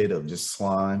pit of just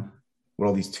slime with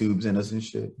all these tubes in us and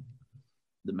shit.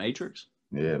 The Matrix?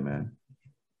 Yeah, man.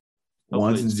 Hopefully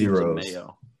ones and zeros.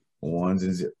 Ones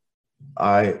and zeros.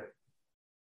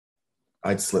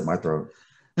 I'd slit my throat.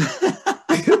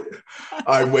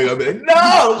 I'd wake up and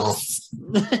no!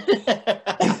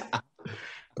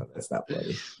 That's not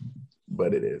bloody,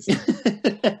 but it is.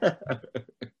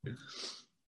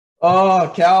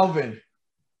 Oh, Calvin.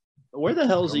 Where the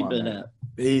hell's he been at?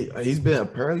 He's been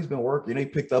working. He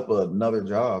picked up another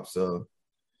job, so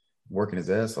working his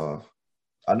ass off.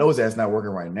 I know his ass not working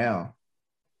right now.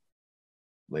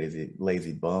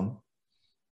 Lazy bum.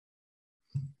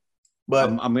 But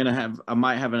I might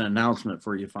have an announcement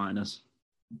for you, Finest.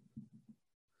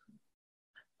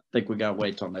 I think we gotta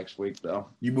wait till next week though.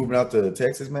 You moving out to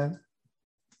Texas, man?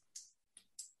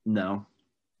 No.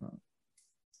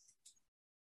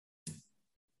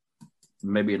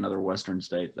 Maybe another Western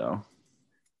state though.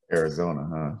 Arizona,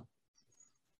 huh?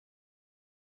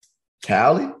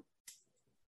 Cali?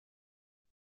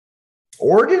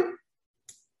 Oregon?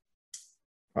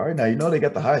 All right, now they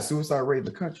got the highest suicide rate in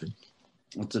the country.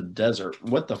 It's a desert.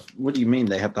 What do you mean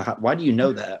they have why do you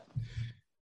know that?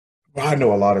 I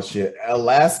know a lot of shit.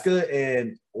 Alaska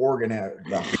and Oregon have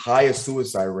the highest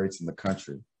suicide rates in the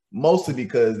country, mostly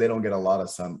because they don't get a lot of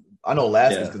sun. I know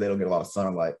Alaska's because they don't get a lot of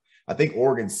sunlight. I think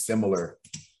Oregon's similar.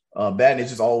 That and it's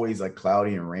just always like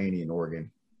cloudy and rainy in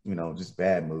Oregon. You know, just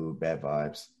bad mood, bad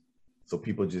vibes. So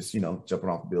people just, jumping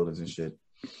off buildings and shit.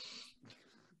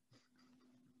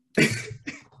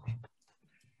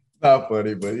 Not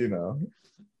funny, but we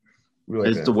like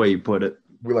It's the way you put it.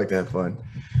 We like to have fun.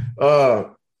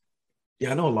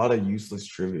 Yeah, I know a lot of useless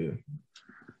trivia.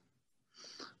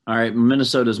 All right,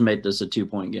 Minnesota's made this a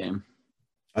 2-point game.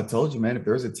 I told you, man, if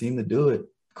there's a team to do it,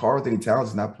 Karl-Anthony Towns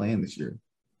is not playing this year.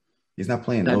 He's not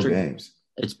playing no games.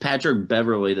 It's Patrick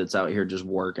Beverly that's out here just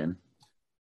working.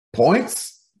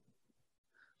 Points?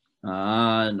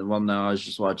 Well, no, I was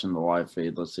just watching the live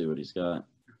feed. Let's see what he's got.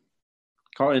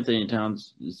 Karl-Anthony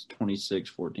Towns is 26,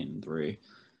 14, and 3.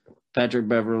 Patrick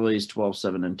Beverly's 12,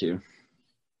 7, and 2.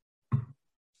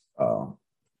 Oh.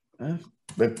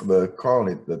 The Karl,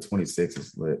 the 26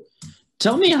 is lit.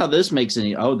 Tell me how this makes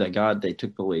any – oh, thank God they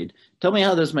took the lead. Tell me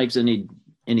how this makes any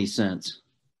sense.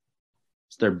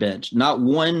 It's their bench. Not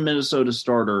one Minnesota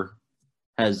starter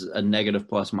has a negative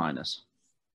plus minus.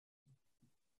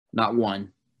 Not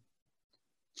one.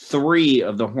 3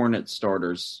 of the Hornets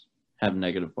starters have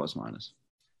negative plus minus.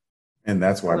 And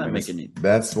that's why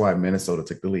Minnesota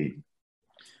took the lead.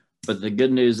 But the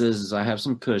good news is I have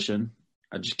some cushion.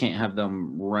 I just can't have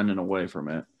them running away from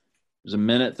it. There's a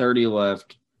minute 30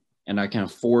 left, and I can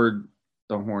afford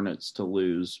the Hornets to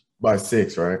lose. By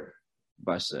 6, right?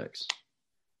 By 6.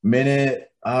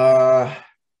 Minute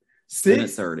 6? Minute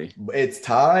 30. It's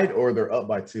tied or they're up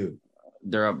by 2?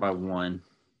 They're up by 1.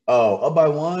 Oh, up by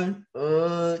 1?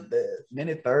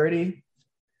 Minute 30?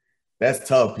 That's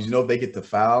tough because if they get to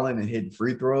fouling and hitting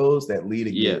free throws, that lead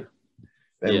again. Yeah.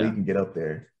 That lead can get up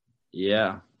there.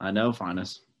 Yeah, I know,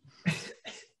 Finest.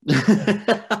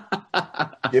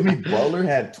 Jimmy Butler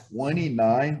had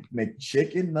 29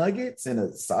 McChicken nuggets and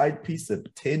a side piece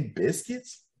of 10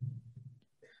 biscuits.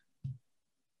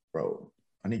 Bro,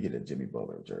 I need to get a Jimmy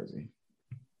Butler jersey.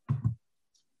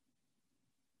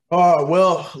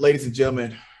 Well, ladies and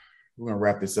gentlemen, we're going to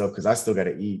wrap this up because I still got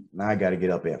to eat. Now I got to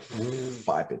get up at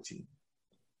 5:15.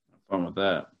 Fun with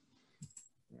that.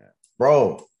 Yeah.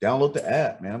 Bro, download the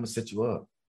app, man. I'm going to set you up.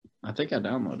 I think I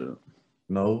downloaded it.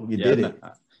 No, you did it.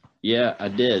 Yeah, I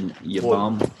did. You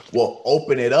bum. Well,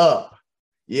 open it up.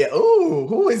 Yeah. Ooh,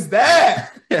 who is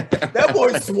that? That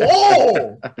boy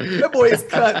swole. That boy is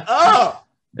cut up.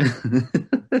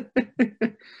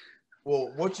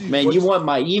 Well, you want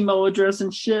my email address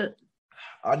and shit?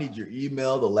 I need your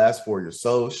email, the last 4 of your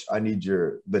social. I need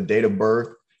the date of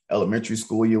birth, elementary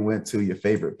school you went to, your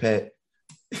favorite pet.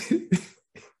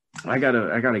 I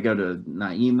gotta go to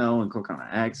my email and click on the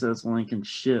access link and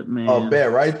shit, man. Oh,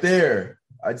 bet right there.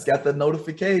 I just got the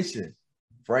notification.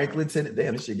 Franklin, Tennessee.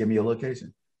 Damn, this shit give me a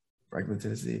location. Franklin,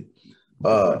 Tennessee.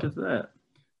 What is that?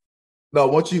 No,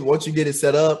 once you get it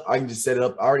set up, I can just set it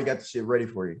up. I already got the shit ready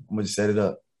for you. I'm gonna just set it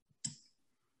up.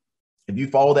 If you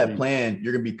follow that plan,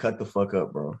 you're gonna be cut the fuck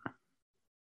up, bro.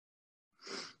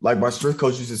 Like my strength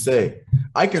coach used to say,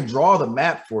 I can draw the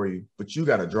map for you, but you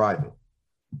gotta drive it.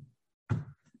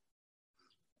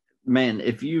 Man,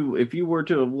 if you were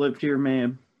to have lived here,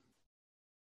 man.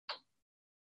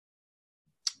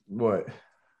 What?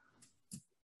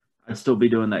 I'd still be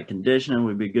doing that conditioning.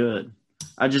 We'd be good.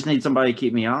 I just need somebody to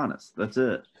keep me honest. That's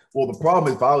it. Well, the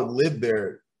problem is if I would live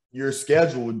there, your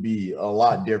schedule would be a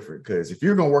lot different because if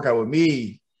you're going to work out with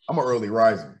me, I'm an early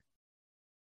riser.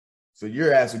 So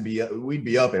your ass we'd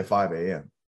be up at 5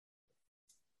 a.m.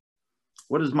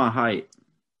 What is my height?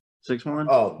 6'1"?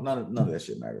 Oh, none of that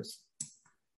shit matters.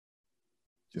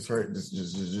 Just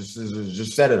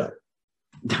set it up.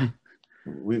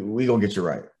 we going to get you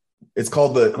right. It's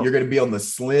called you're going to be on the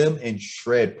Slim and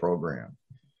Shred program.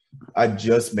 I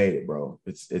just made it, bro.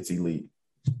 It's elite.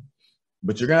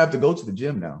 But you're going to have to go to the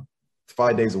gym now. It's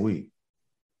 5 days a week.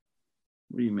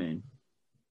 What do you mean?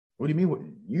 What do you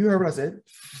mean? You heard what I said.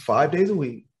 5 days a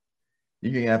week.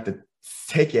 You're going to have to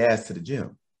take your ass to the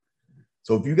gym.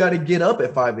 So if you got to get up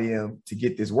at 5 a.m. to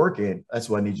get this work in, that's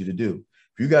what I need you to do.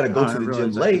 If you got to go to the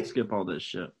gym late. Skip all this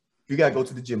shit. If you got to go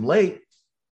to the gym late,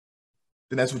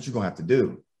 then that's what you're going to have to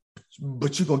do.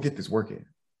 But you're going to get this work in.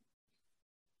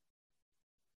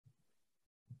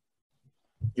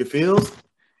 You feel?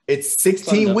 It's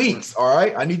 16 weeks, all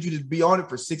right? I need you to be on it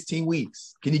for 16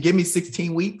 weeks. Can you give me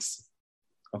 16 weeks?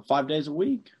 5 days a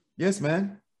week? Yes,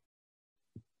 man.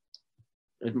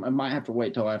 I might have to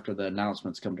wait till after the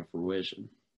announcements come to fruition.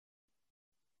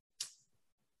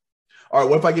 All right,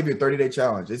 what if I give you a 30-day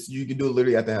challenge? You can do it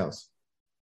literally at the house.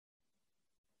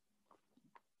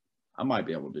 I might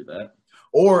be able to do that.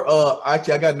 Or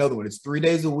actually, I got another one. It's 3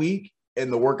 days a week,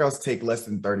 and the workouts take less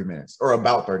than 30 minutes or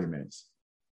about 30 minutes.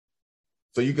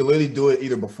 So you can literally do it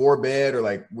either before bed or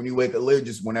like when you wake up, literally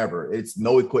just whenever. It's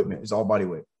no equipment. It's all body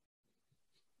weight.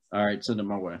 All right, send it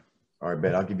my way. All right,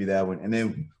 bet. I'll give you that one. And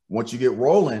then once you get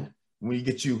rolling, when you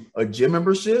get you a gym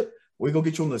membership, we're going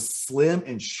to get you on the Slim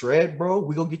and Shred, bro.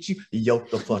 We're going to get you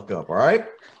yoked the fuck up, all right?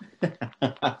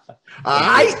 All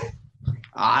right?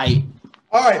 All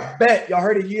right, bet. Y'all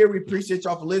heard it here. We appreciate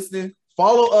y'all for listening.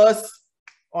 Follow us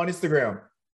on Instagram,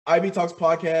 IB Talks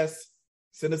Podcast.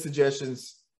 Send us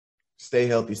suggestions. Stay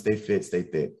healthy, stay fit, stay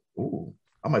thick. Ooh,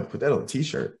 I might put that on a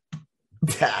t-shirt.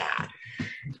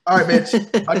 All right, Mitch.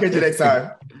 I'll catch you next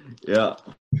time. Yeah.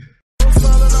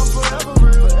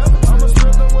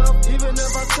 Even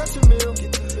if I touch a meal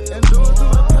and do it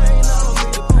through the pain, I don't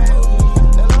need a pill.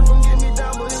 And life won't get me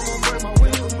down, but it won't break my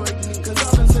will. Cause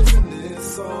I've been chasing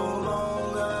this so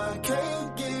long, I can't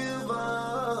give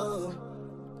up.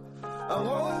 I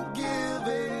won't give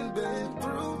in, been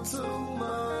through too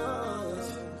much.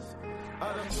 I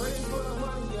done prayed for the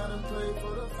money, I done prayed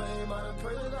for the fame. I done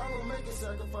prayed that I will make a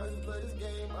sacrifice to play this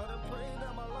game. I done prayed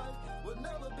that my life would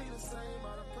never be the same.